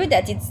 it's true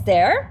that it's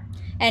there,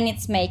 and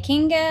it's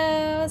making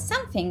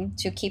something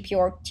to keep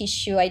your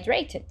tissue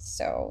hydrated.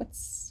 So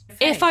it's...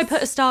 If I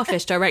put a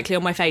starfish directly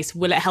on my face,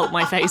 will it help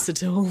my face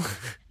at all?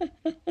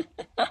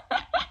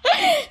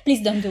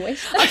 Please don't do it.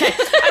 Okay,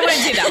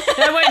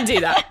 I won't do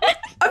that.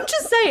 I'm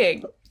just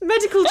saying,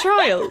 medical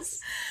trials.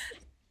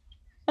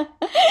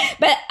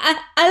 But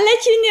I'll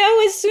let you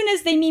know as soon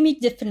as they mimic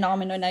the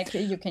phenomenon,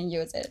 you can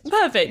use it.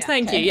 Perfect,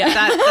 thank you. Yeah,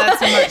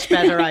 That's a much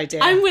better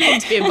idea. I'm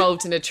willing to be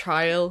involved in a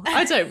trial.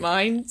 I don't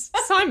mind.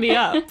 Sign me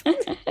up.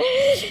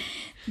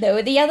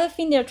 Though the other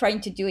thing they're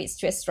trying to do is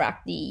to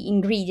extract the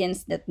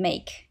ingredients that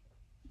make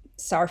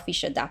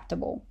starfish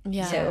adaptable.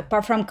 Yeah. So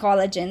apart from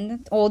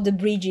collagen, all the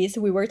bridges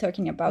we were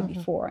talking about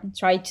before, and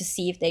try to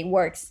see if they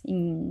works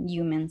in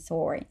humans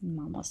or in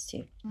mammals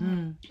too.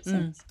 And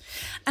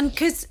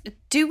because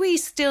do we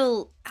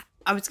still...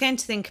 I was going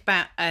to think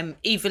about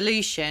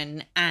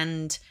evolution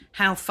and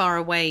how far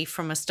away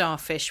from a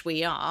starfish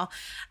we are,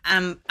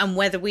 and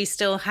whether we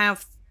still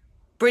have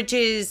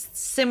bridges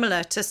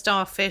similar to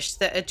starfish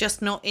that are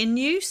just not in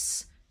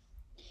use,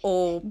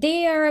 or...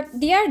 They are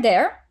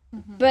there,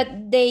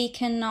 but they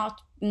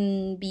cannot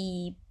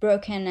be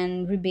broken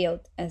and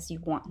rebuilt as you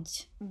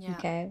want. Yeah.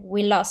 Okay,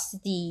 we lost.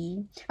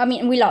 We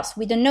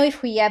don't know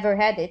if we ever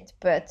had it,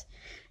 but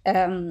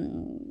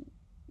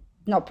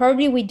no,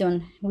 probably we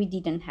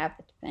didn't have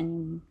it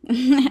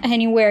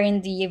anywhere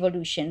in the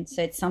evolution.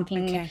 So it's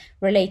something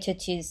related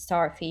to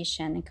starfish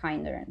and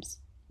echinoderms.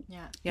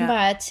 Yeah.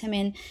 But I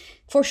mean,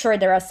 for sure,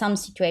 there are some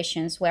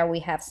situations where we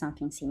have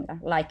something similar,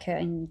 like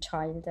in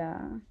child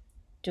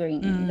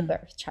during the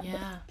birth,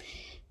 childbirth. Yeah.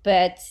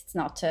 But it's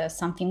not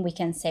something we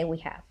can say we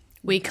have.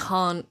 We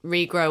can't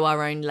regrow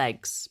our own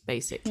legs,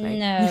 basically.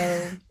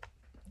 No,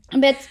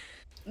 but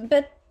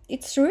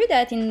it's true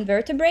that in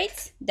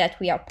vertebrates that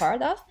we are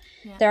part of,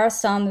 there are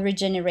some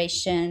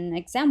regeneration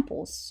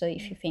examples. So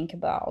if you think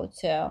about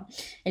a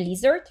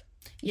lizard,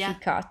 if you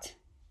cut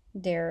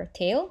their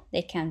tail,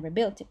 they can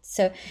rebuild it.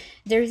 So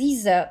there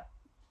is a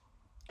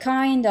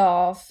kind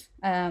of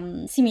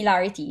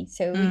similarity.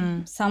 So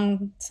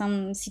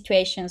some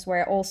situations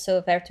where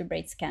also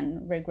vertebrates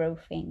can regrow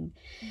things,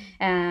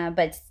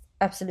 but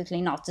absolutely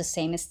not the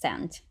same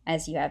extent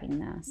as you have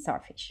in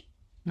starfish.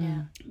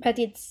 Yeah. But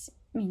it's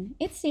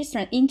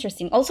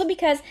interesting also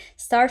because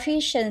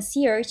starfish and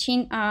sea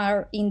urchin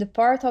are in the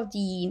part of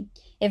the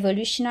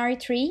evolutionary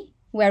tree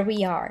where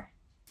we are.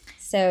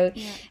 So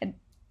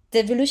the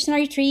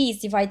evolutionary tree is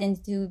divided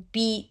into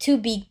two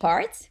big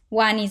parts.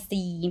 One is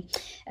the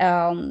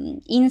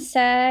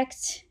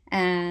insect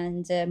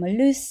and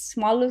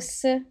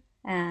mollusks,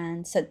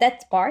 and so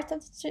that's part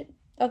of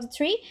the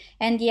tree.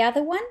 And the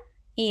other one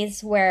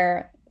is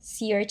where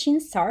sea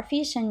urchins,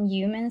 starfish, and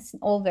humans,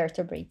 all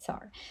vertebrates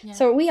are. Yeah.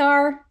 So we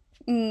are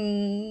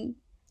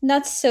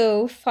not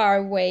so far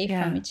away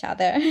from each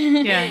other.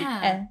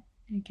 Yeah.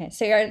 Okay,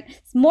 so you're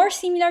more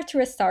similar to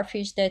a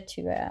starfish than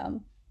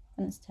to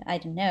I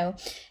don't know,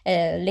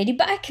 a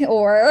ladybug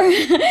or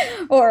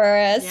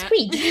a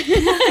squid. I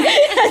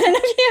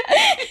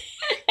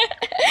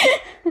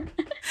don't know.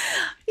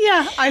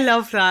 Yeah, I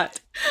love that.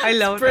 I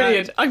love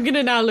brilliant. that. I'm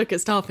gonna now look at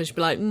starfish and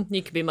be like,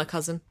 you could be my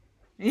cousin.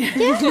 Yeah.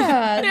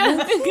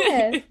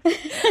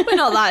 We're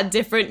not that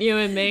different, you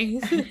and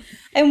me.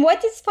 And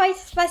what is quite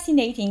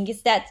fascinating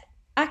is that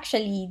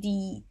actually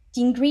the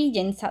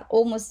ingredients are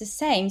almost the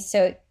same.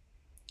 So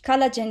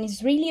collagen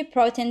is really a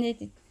protein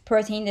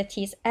that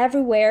is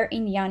everywhere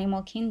in the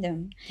animal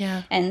kingdom.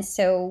 Yeah. And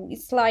so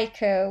it's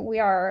like we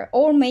are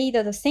all made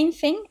of the same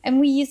thing and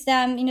we use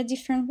them in a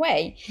different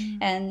way.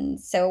 And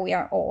so we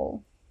are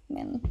all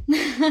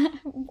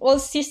all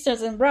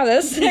sisters and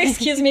brothers.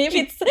 Excuse me if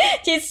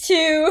it's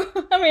too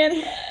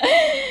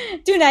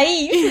too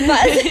naive,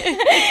 but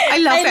I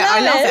love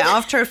it.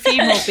 After a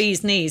few more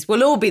bees knees,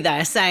 we'll all be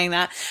there saying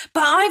that.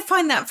 But I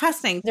find that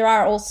fascinating. There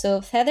are also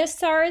feather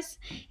stars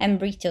and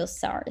brittle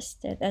stars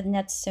that are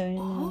not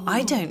so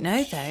I don't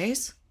know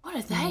those. What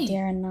are they?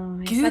 They're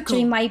nice. Google.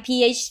 Actually, my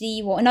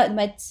PhD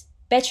my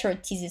bachelor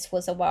thesis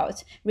was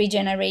about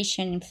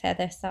regeneration in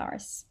feather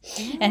stars.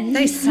 And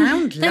they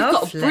sound They've lovely.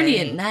 got a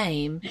brilliant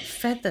name.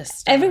 Feather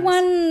stars.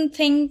 Everyone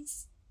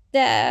thinks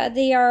that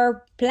they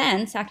are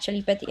plants,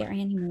 actually, but they are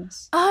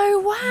animals. Oh,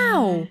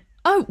 wow.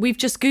 Oh, we've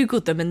just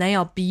Googled them and they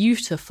are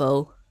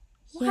beautiful.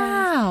 Yeah.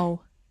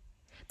 Wow.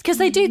 Because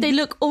they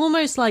look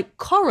almost like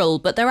coral,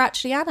 but they're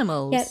actually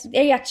animals. Yeah,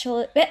 they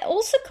actually, but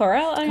also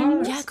coral.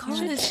 Yeah,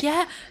 coral is,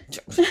 yeah.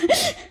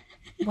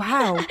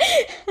 Wow.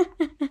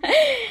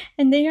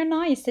 And they are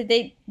nice. So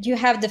you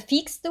have the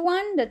fixed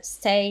one that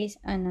stays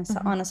on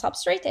a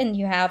substrate, and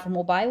you have a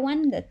mobile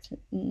one that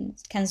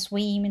can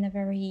swim in a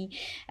very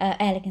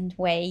elegant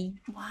way.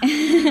 Wow.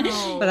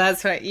 Well,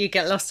 that's right. You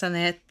get lost on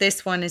it.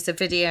 This one is a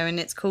video, and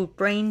it's called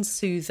Brain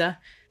Soother.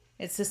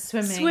 It's a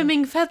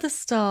swimming feather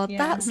star. Yeah.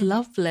 That's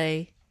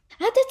lovely.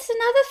 That's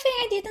another thing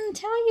I didn't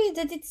tell you,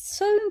 that it's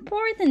so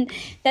important.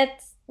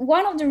 That's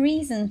one of the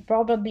reasons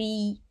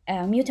probably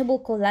mutable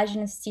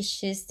collagenous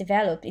tissues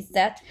develop is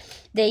that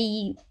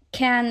they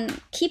can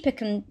keep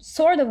a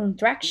sort of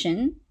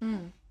contraction,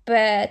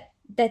 but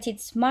that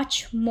it's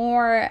much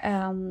more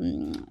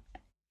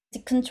the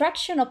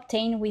contraction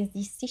obtained with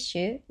this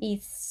tissue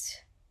is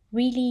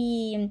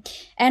really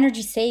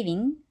energy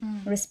saving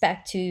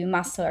respect to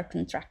muscular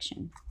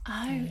contraction.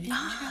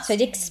 So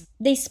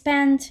they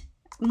spend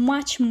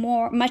much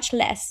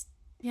less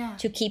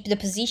to keep the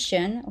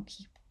position or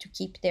to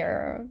keep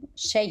their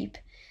shape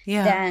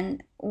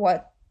than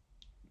what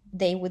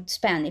they would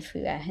spend if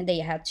they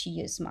had to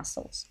use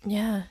muscles.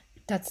 Yeah.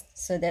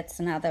 That's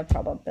another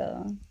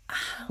probable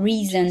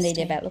reason they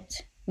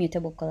developed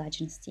mutable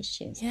collagenous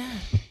tissues. Yeah.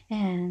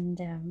 And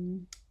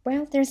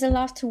there's a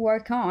lot to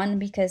work on,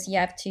 because you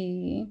have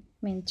to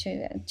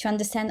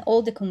understand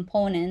all the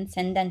components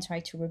and then try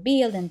to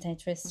rebuild and try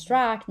to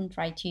extract and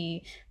try to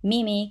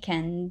mimic,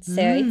 and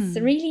so it's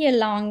really a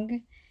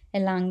long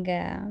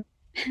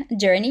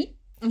journey.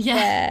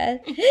 Yeah.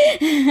 But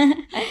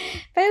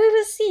we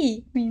will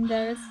see.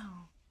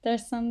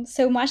 There's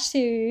so much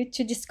to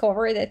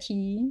discover that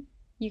you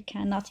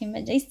cannot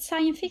imagine. It's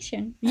science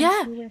fiction.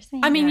 Yeah.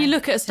 You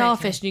look at a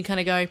starfish and you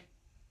kind of go,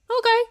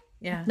 okay.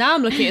 Yeah. Now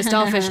I'm looking at a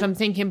starfish and I'm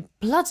thinking,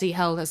 bloody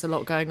hell, there's a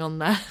lot going on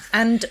there.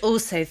 And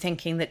also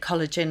thinking that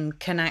collagen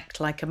can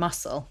act like a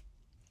muscle.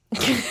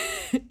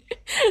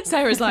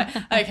 Sarah's like,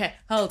 okay,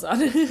 hold on.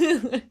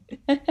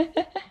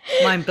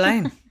 Mind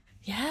blown.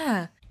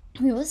 Yeah.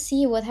 We will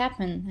see what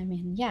happens.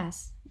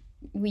 Yes,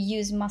 we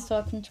use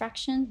muscle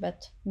contraction,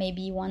 but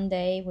maybe one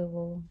day we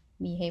will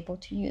be able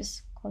to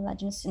use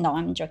collagenous. No,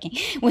 I'm joking.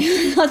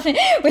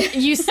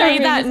 You say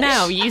that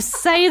now. You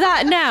say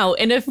that now.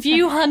 In a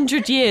few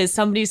hundred years,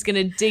 somebody's going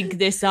to dig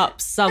this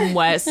up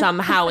somewhere,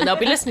 somehow, and they'll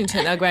be listening to it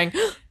and they're going,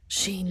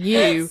 she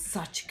knew.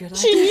 Such a good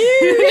idea. She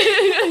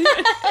knew.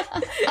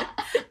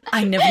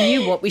 I never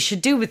knew what we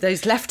should do with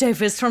those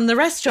leftovers from the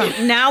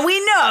restaurant. Now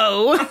we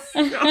know.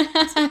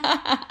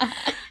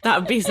 That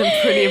would be some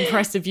pretty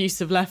impressive use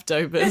of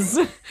leftovers.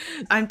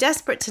 I'm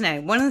desperate to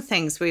know. One of the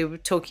things we were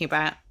talking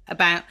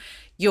about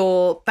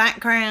your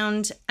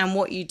background and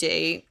what you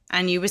do,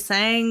 and you were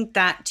saying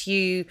that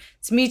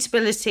it's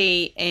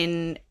mutability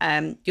in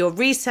your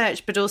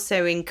research, but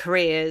also in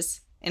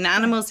careers, in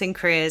animals in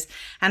careers,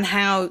 and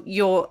how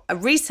you're a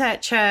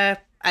researcher.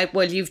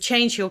 Well, you've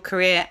changed your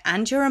career,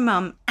 and you're a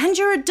mum, and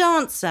you're a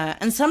dancer,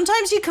 and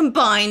sometimes you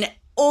combine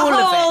all of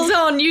it. Hold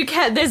on, you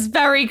kept this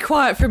very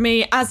quiet from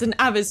me. As an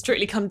avid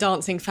Strictly Come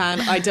Dancing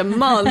fan, I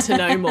demand to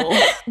know more.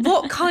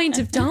 What kind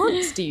of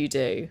dance do you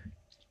do?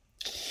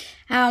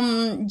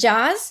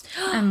 Jazz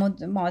and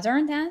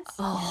modern dance.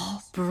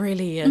 Oh,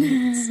 brilliant.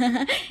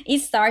 It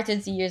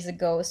started years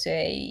ago, so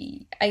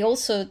I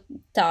also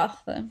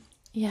taught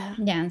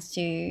dance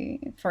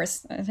for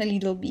a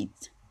little bit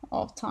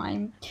of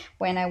time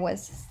when I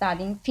was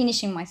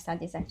finishing my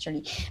studies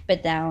actually,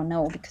 but now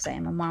no, because I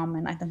am a mom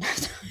and I don't have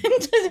time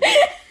to do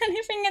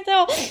anything at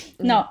all.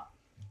 No,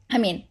 I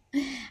mean,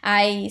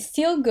 I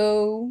still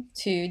go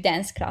to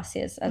dance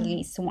classes at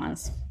least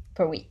once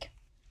per week.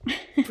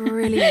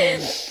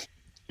 Brilliant.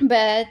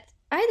 But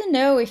I don't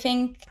know, I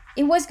think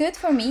it was good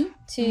for me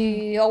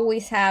to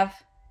always have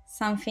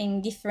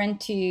something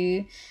different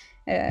to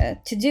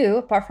do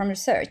apart from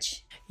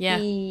research. Yeah.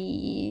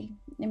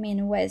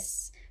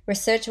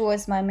 Research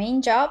was my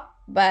main job,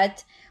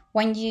 but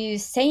when you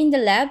stay in the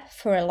lab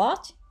for a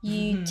lot,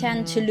 you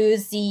tend to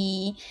lose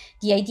the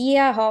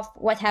idea of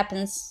what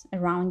happens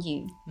around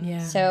you.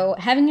 Yeah. So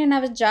having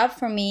another job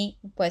for me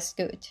was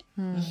good.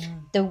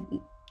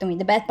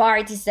 The bad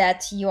part is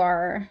that you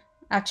are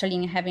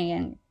actually having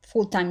a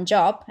full-time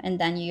job, and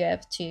then you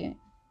have to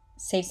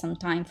save some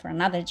time for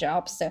another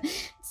job. So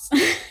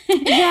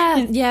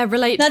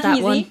relate to that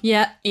easy. One.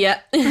 Yeah.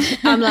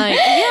 I'm like,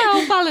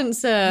 I'll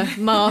balance a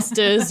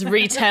master's,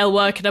 retail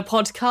work, and a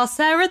podcast,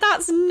 Sarah.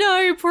 That's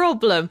no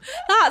problem.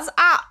 That's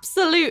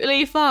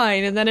absolutely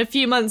fine. And then a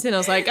few months in, I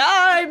was like,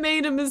 I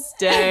made a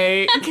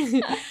mistake.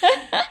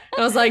 I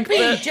was like,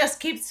 but just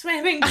keep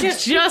swimming.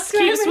 Just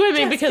keep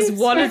swimming because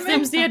one of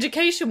them's the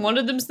education, one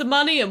of them's the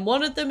money, and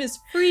one of them is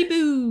free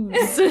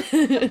booze.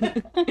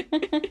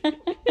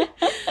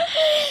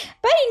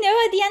 But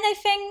at the end, I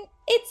think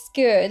it's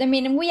good. I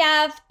mean, we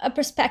have a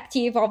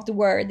perspective of the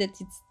world that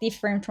it's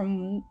different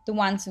from the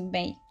ones who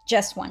make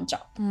just one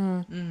job.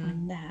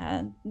 And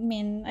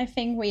I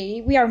think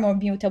we are more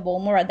mutable,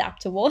 more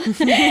adaptable to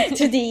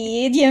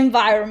the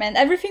environment.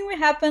 Everything will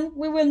happen,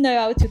 we will know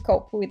how to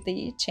cope with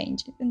the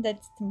change, and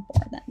that's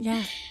important.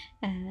 Yeah.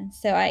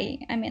 So I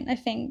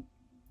think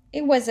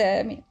it was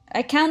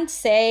I can't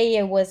say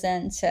it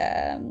wasn't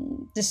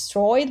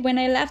destroyed when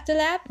I left the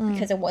lab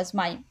because it was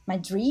my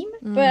dream,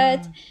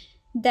 but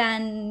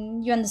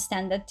then you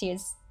understand that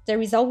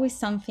there is always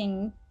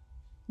something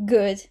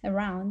good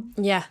around.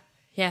 Yeah.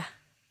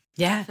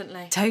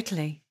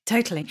 Definitely.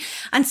 Totally.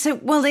 And so,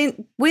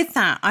 with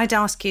that, I'd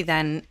ask you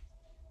then,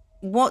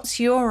 what's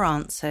your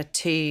answer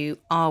to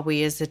are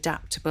we as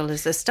adaptable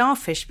as a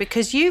starfish?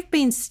 Because you've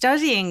been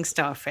studying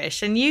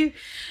starfish and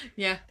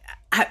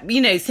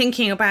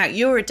thinking about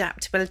your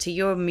adaptability,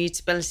 your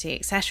mutability,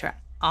 etc.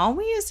 Are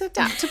we as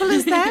adaptable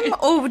as them?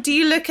 Or do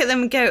you look at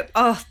them and go,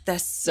 oh, they're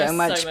so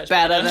much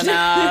better than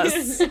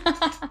us?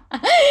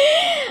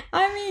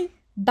 I mean,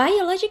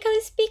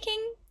 biologically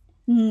speaking,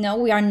 no,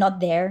 we are not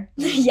there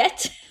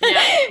yet.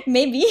 Yeah.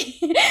 Maybe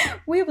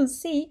we will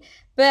see.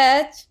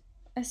 But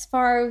as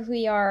far as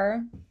we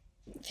are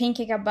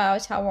thinking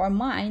about our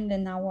mind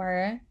and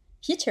our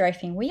future, I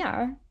think we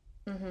are.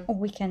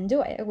 We can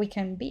do it. We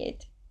can be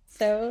it.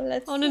 So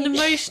let's on an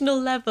emotional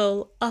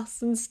level,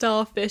 us and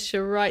starfish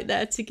are right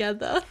there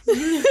together.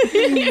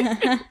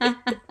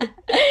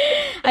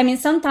 I mean,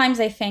 sometimes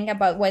I think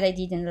about what I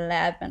did in the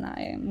lab, and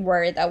I'm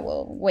worried I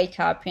will wake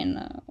up in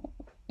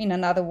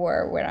another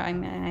world where I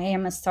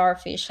am a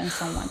starfish and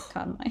someone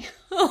cut my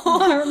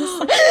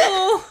arms.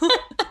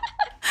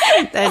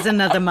 There's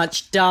another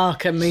much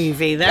darker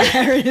movie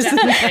there, isn't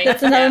there?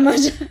 That's another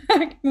much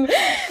darker movie.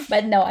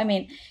 But no, I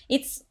mean,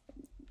 it's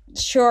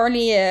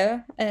surely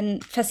a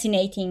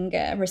fascinating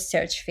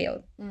research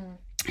field.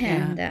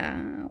 And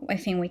I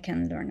think we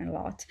can learn a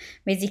lot.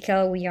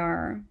 Basically, we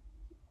are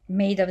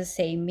made of the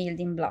same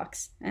building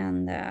blocks,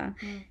 and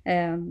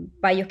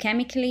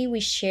biochemically we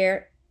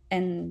share,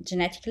 and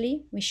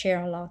genetically we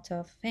share a lot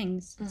of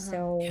things.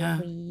 So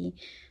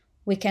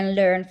we can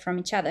learn from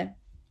each other.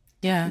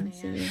 And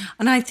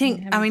I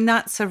think,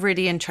 that's a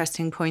really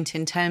interesting point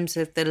in terms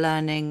of the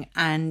learning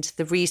and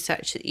the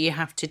research that you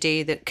have to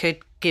do that could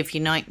give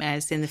you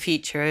nightmares in the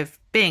future of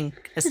being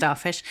a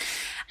starfish,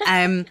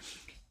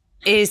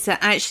 is that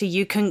actually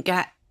you couldn't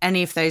get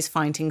any of those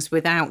findings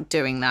without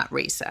doing that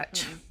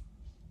research.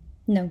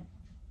 No.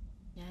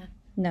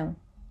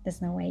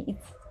 There's no way.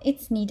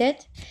 It's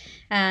needed.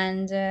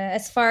 And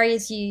as far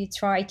as you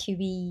try to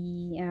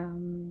be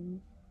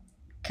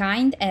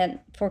kind, and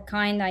for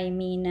kind I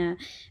mean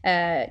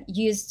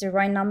use the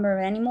right number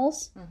of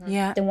animals,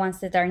 the ones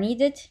that are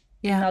needed,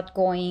 not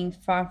going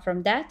far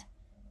from that.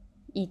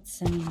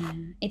 It's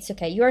it's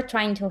okay. You're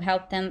trying to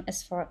help them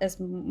as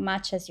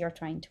much as you're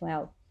trying to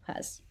help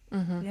us.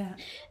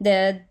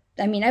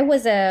 I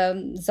was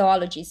a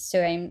zoologist,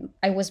 so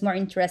I was more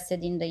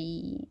interested in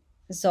the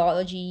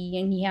zoology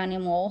and the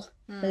animal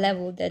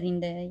level than in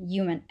the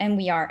human, and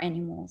we are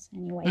animals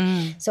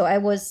anyway. So I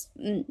was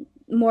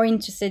more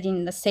interested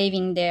in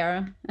saving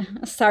their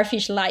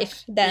starfish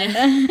life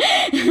than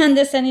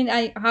understanding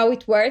how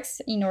it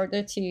works in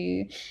order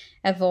to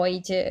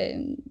avoid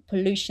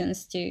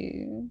pollutions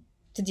to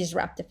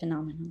disrupt the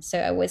phenomenon. So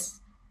I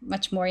was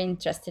much more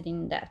interested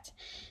in that.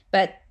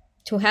 But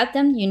to help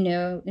them, you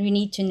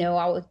need to know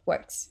how it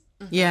works.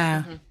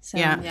 So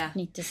you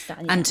need to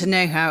study and to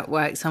know how it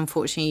works.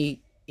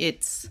 Unfortunately,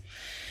 it's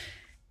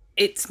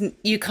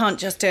you can't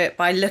just do it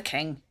by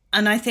looking.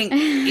 And I think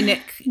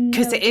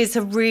because it is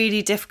a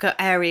really difficult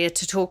area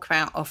to talk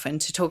about often,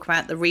 to talk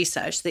about the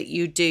research that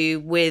you do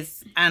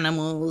with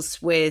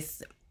animals,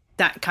 with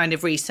that kind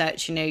of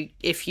research.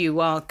 If you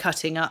are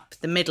cutting up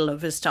the middle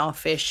of a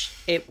starfish,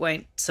 it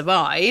won't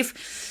survive.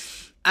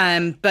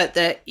 But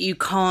that you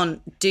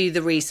can't do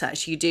the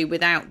research you do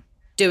without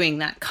doing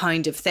that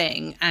kind of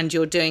thing, and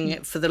you're doing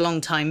it for the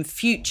long time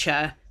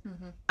future.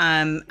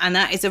 And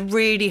that is a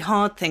really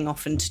hard thing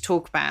often to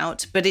talk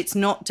about, but it's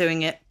not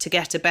doing it to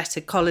get a better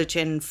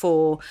collagen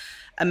for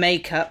a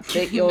makeup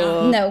that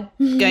you're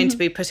going to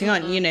be putting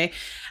on,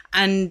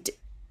 and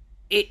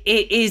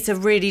it is a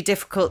really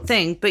difficult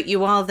thing. But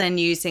you are then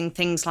using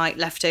things like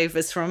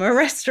leftovers from a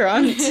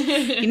restaurant,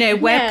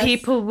 where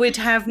people would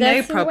have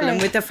no problem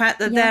with the fact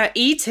that they're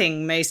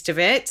eating most of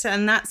it,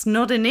 and that's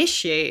not an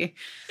issue.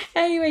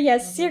 Anyway,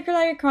 yes,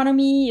 circular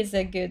economy is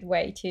a good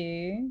way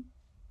to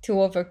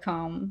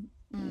overcome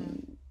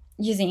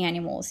using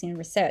animals in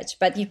research,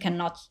 but you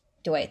cannot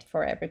do it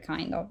for every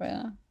kind of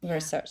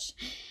research.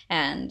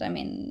 And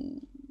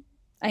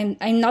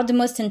I'm not the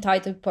most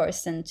entitled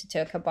person to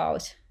talk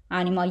about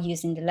animal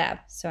use in the lab,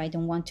 so I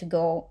don't want to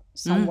go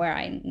somewhere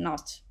I'm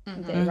not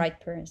the right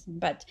person,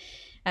 but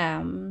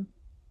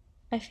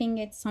I think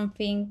it's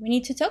something we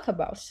need to talk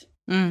about.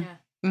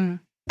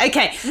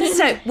 Okay,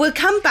 so we'll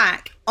come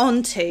back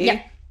onto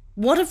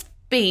what have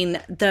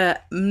been the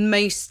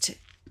most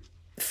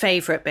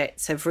favourite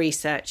bits of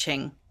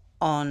researching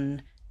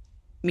on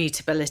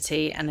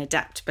mutability and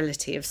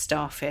adaptability of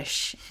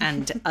starfish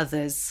and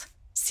others,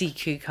 sea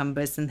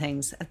cucumbers and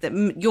things,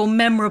 your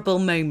memorable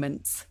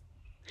moments.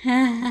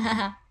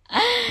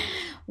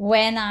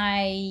 When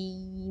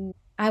I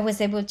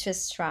was able to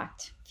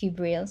extract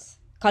fibrils,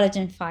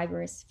 collagen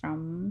fibers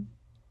from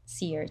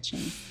sea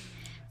urchins,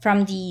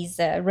 from these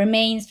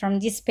remains, from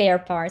these spare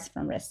parts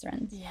from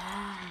restaurants.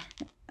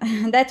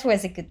 That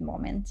was a good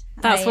moment.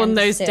 That's one of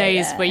those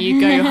days where you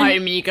go home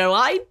and you go,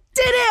 I did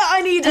it,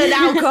 I needed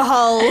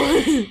alcohol.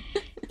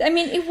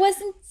 It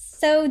wasn't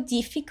so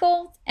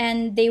difficult,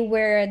 and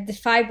the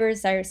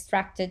fibers I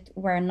extracted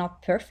were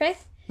not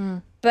perfect.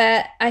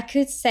 But I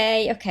could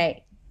say,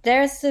 okay,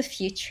 there's a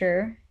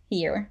future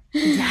here.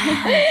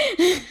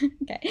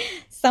 Okay.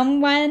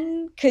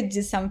 Someone could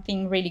do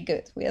something really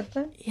good with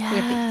it.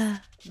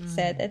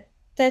 So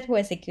that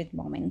was a good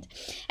moment.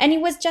 And it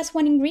was just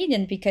one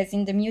ingredient, because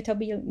in the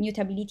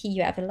mutability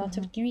you have a lot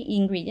of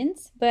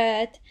ingredients,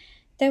 but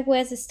there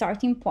was a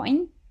starting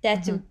point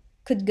that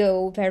could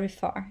go very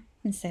far.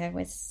 And so I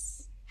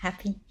was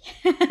happy.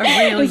 A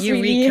real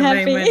eureka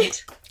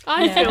moment.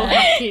 I feel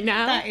happy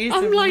now. That is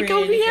good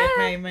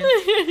moment.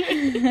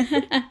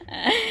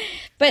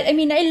 But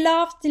I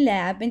love the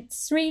lab.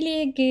 It's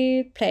really a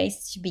good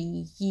place to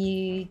be.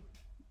 You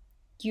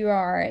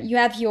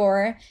have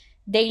your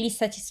daily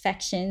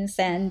satisfactions,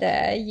 and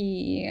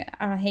you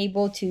are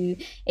able to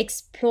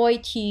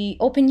exploit, you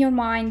open your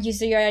mind,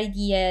 use your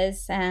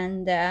ideas,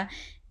 and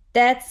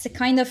that's the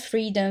kind of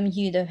freedom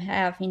you don't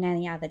have in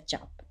any other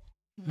job.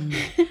 And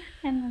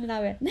I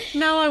love it.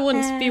 Now I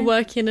want to be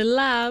working in a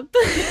lab.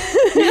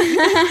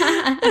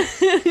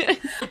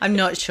 I'm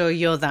not sure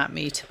you're that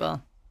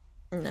mutable.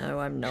 No,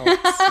 I'm not. No,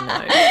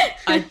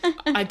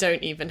 I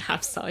don't even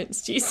have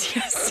science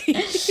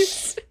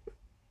GCSEs.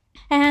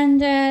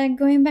 And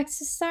going back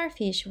to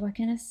starfish, what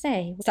can I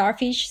say?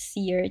 Starfish,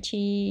 sea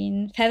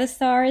urchin, feather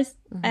stars,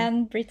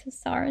 and brittle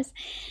stars.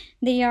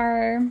 They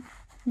are,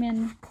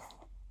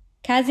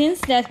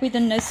 cousins that we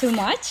don't know so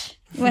much,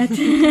 but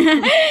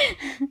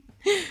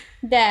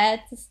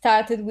that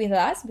started with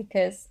us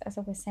because, as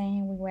I was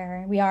saying,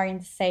 we are in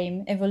the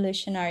same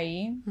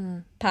evolutionary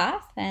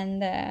path,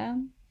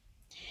 and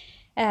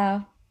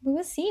we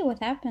will see what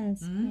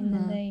happens.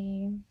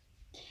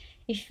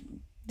 If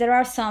there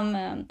are some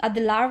at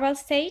the larval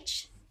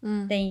stage,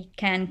 they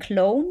can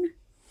clone.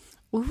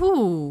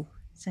 Ooh.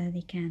 So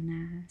they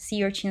can,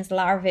 sea urchins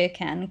larvae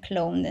can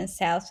clone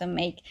themselves and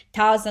make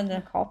thousands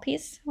of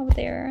copies of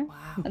their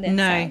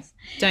No,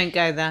 don't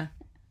go there.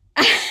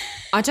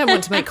 I don't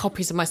want to make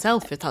copies of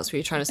myself, if that's what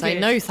you're trying to say.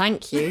 No,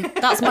 thank you.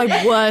 That's my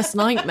worst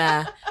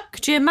nightmare.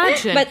 Could you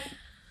imagine? But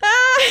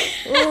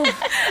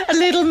a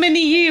little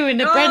mini you in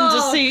a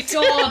Brenda suit.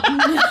 God.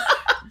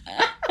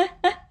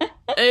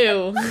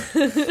 Ew.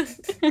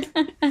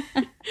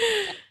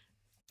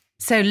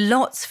 So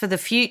lots for the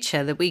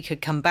future that we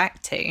could come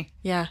back to.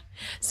 Yeah.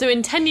 So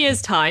in 10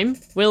 years' time,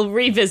 we'll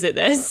revisit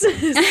this,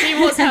 see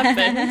what's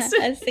happened.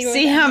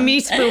 See how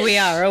mutable we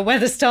are, or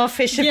whether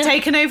starfish have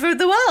taken over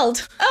the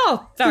world.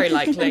 Oh, very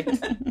likely.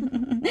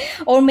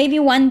 Or maybe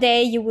one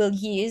day you will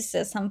use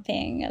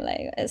something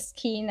like a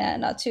skin,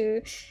 not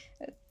to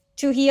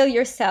heal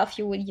yourself.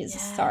 You will use a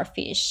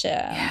starfish.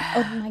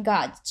 Oh my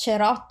God,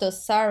 cerotto.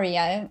 Sorry,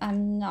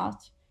 I'm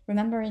not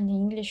remembering the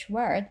English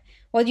word.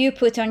 What do you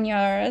put on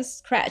your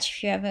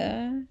scratch if you have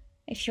a?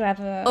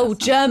 Oh,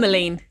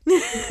 germaline.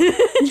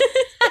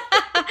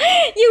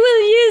 You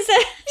will use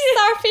a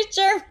starfish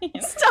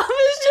germaline.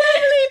 Starfish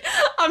germaline.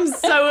 I'm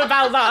so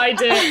about that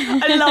idea.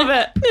 I love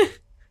it.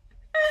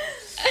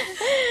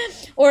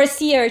 Or a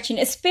sea urchin,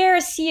 a spare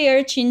sea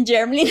urchin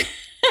germaline.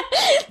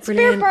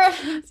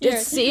 Brilliant.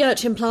 Just sea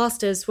urchin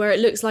plasters where it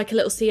looks like a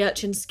little sea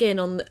urchin skin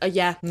on the,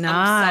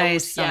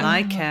 Nice. I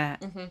like it.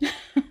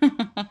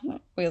 Mm-hmm.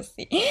 We'll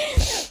see.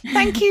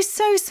 Thank you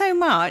so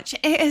much.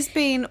 It has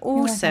been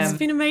awesome. It's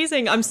been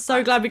amazing. I'm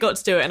so glad we got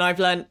to do it, and I've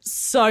learned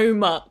so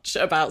much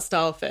about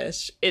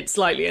starfish. It's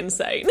slightly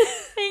insane.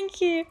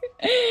 Thank you.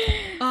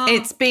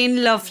 It's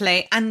been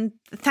lovely, and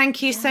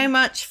thank you so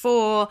much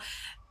for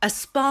a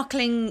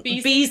sparkling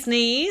bee's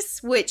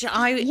knees, which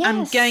I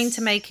am going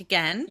to make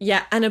again.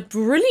 Yeah, and a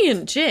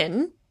brilliant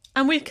gin.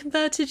 And we've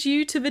converted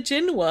you to the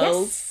gin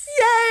world. Yes.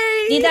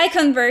 Yay! Did I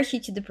convert you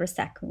to the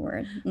Prosecco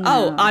world? No.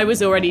 Oh, I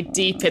was already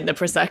deep in the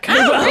Prosecco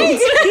world.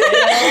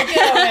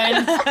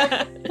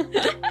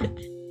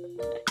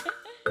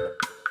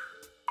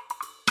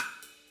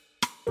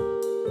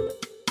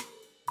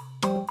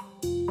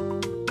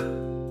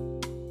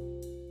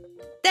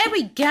 There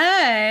we go.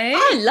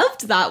 I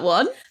loved that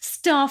one.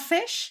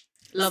 Starfish.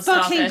 Love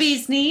sparkling starfish.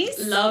 bee's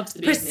knees. Loved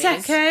the bee's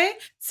Prosecco.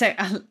 So,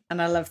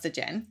 and I love the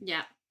gin.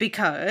 Yeah.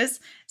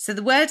 Because, so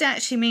the word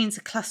actually means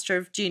a cluster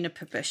of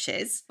juniper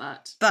bushes.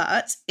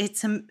 But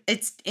it's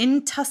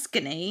in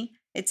Tuscany,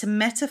 it's a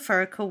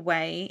metaphorical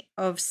way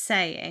of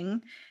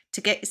saying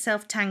to get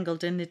yourself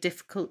tangled in a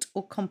difficult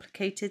or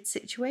complicated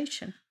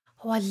situation.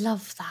 Oh, I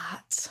love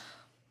that.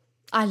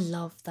 I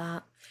love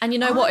that. And you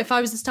know what? If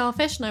I was a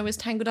starfish and I was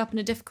tangled up in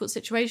a difficult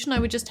situation, I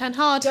would just turn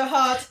hard. Go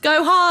hard.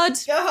 Go hard.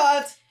 Go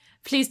hard.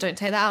 Please don't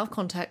take that out of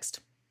context.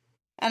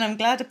 And I'm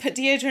glad I put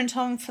deodorant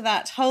on for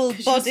that whole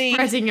body.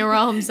 Spreading your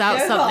arms out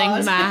Go something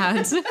hard.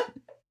 mad.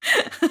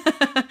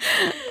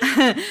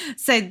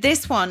 So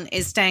this one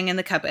is staying in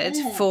the cupboard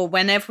for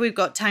whenever we've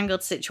got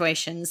tangled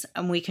situations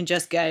and we can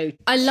just go.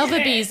 I love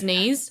a bee's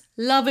knees.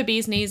 Love a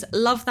bee's knees.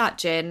 Love that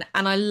gin.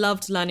 And I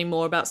loved learning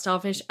more about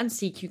starfish and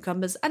sea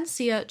cucumbers and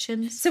sea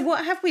urchins. So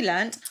what have we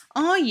learnt?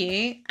 Are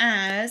you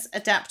as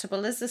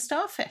adaptable as a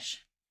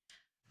starfish?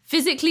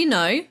 Physically,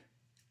 no.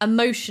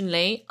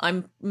 Emotionally,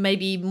 I'm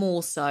maybe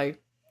more so.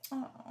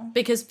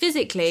 Because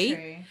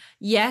physically,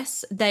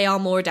 yes, they are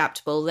more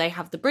adaptable. They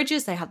have the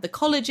bridges, they have the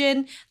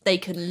collagen, they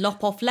can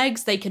lop off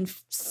legs, they can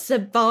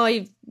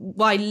survive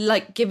by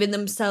like giving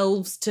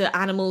themselves to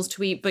animals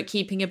to eat but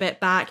keeping a bit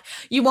back.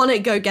 You want it,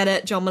 go get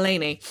it, John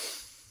Mulaney.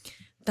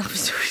 That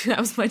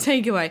was my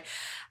takeaway.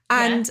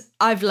 And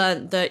I've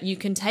learned that you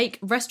can take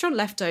restaurant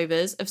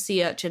leftovers of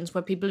sea urchins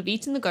where people have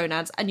eaten the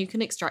gonads and you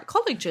can extract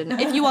collagen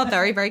if you are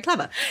very, very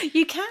clever.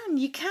 You can.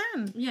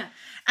 Yeah.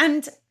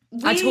 And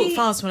I talk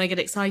fast when I get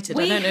excited.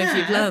 I don't know if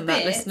you've learned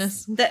that,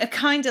 listeners. That are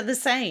kind of the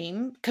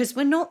same because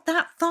we're not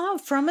that far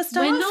from a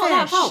starfish. We're not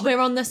that far. We're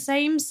on the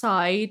same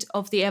side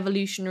of the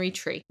evolutionary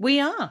tree. We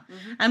are.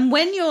 Mm-hmm. And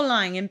when you're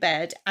lying in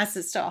bed as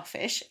a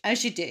starfish,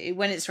 as you do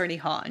when it's really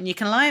hot, and you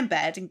can lie in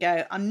bed and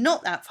go, I'm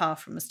not that far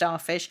from a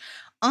starfish.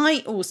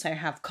 I also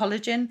have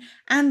collagen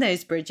and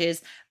those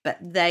bridges, but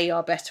they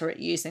are better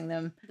at using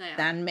them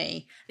than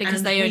me. Because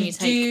and they only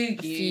take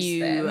a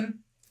few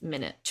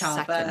minutes,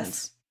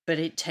 seconds. But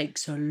it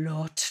takes a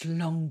lot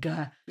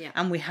longer. Yeah.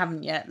 And we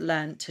haven't yet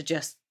learned to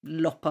just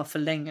lop off a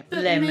limb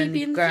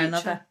and grow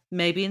another.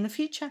 Maybe in the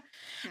future.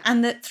 Yeah.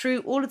 And that through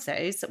all of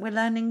those that we're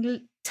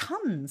learning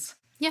tons.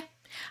 Yeah.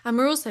 And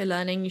we're also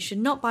learning you should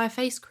not buy a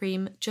face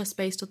cream just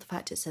based on the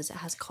fact it says it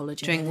has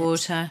collagen Drink in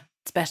water.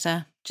 It's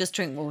better. Just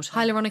drink water.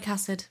 Hyaluronic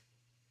acid.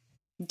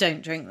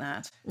 Don't drink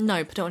that.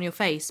 No, put it on your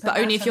face. But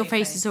only if your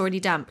face is already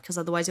damp, because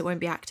otherwise it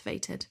won't be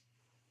activated.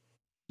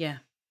 Yeah.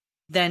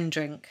 Then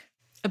drink.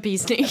 A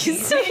bee's knees.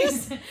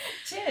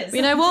 Cheers.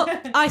 You know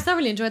what? I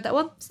thoroughly enjoyed that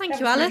one.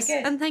 Thank you, Alice.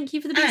 Really and thank you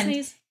for the bee's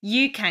knees.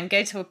 You can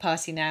go to a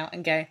party now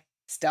and go,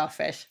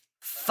 starfish.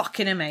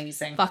 Fucking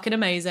amazing. Fucking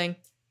amazing.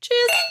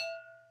 Cheers.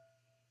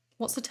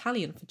 What's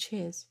Italian for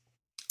cheers?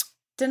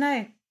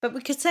 Dunno. But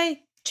we could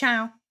say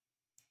ciao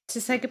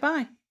to say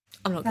goodbye.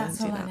 I'm not going to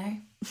do that. That's all I know.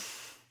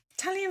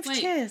 Italian for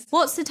cheers.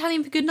 What's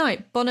Italian for good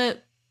night?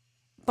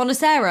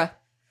 Buonasera.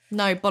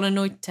 No,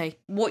 buonanotte.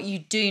 What you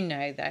do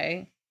know,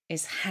 though,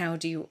 is how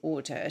do you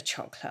order a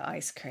chocolate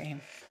ice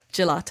cream?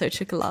 Gelato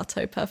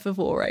chocolato per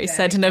favore,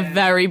 said in a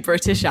very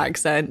British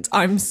accent.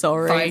 I'm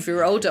sorry.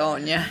 5-year-old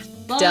on you.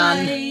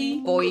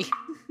 Done. Boy.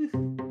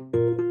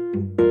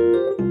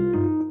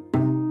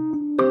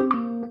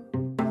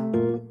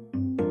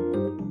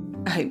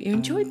 I hope you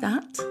enjoyed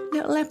that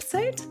little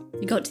episode.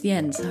 You got to the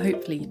end, so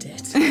hopefully you did.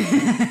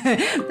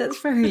 That's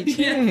very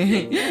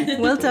true.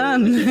 Well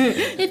done.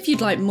 If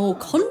you'd like more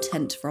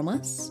content from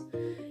us,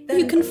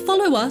 you can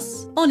follow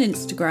us on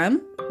Instagram.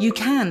 You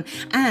can.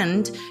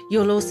 And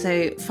you'll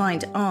also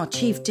find our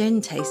chief gin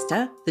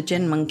taster, the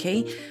Gin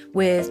Monkey,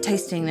 with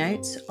tasting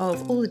notes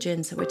of all the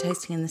gins that we're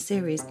tasting in the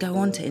series. Go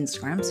on to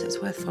Instagram, so it's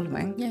worth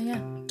following. Yeah.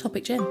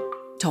 Topic Gin.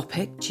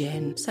 Topic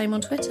Gin. Same on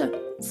Twitter.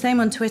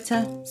 Same on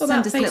Twitter.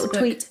 Send us a little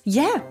tweet.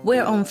 Yeah,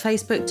 we're on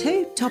Facebook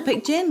too.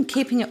 Topic Gin,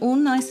 keeping it all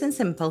nice and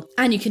simple.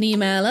 And you can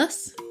email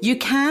us. You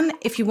can,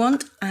 if you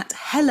want, at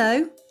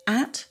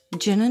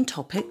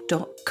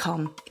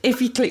hello@ginandtopic.com.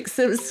 If you click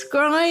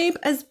subscribe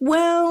as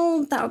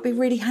well, that would be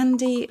really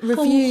handy.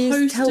 Reviews,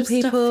 whole host tell of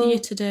people. stuff for you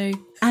to do.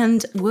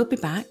 And we'll be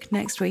back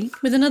next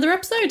week. With another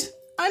episode.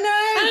 I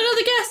know. And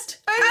another guest.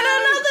 And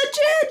another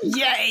gin.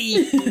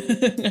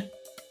 Yay!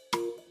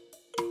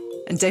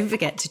 And don't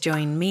forget to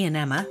join me and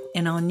Emma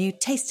in our new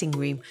tasting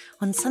room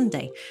on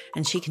Sunday,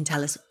 and she can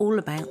tell us all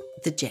about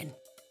the gin.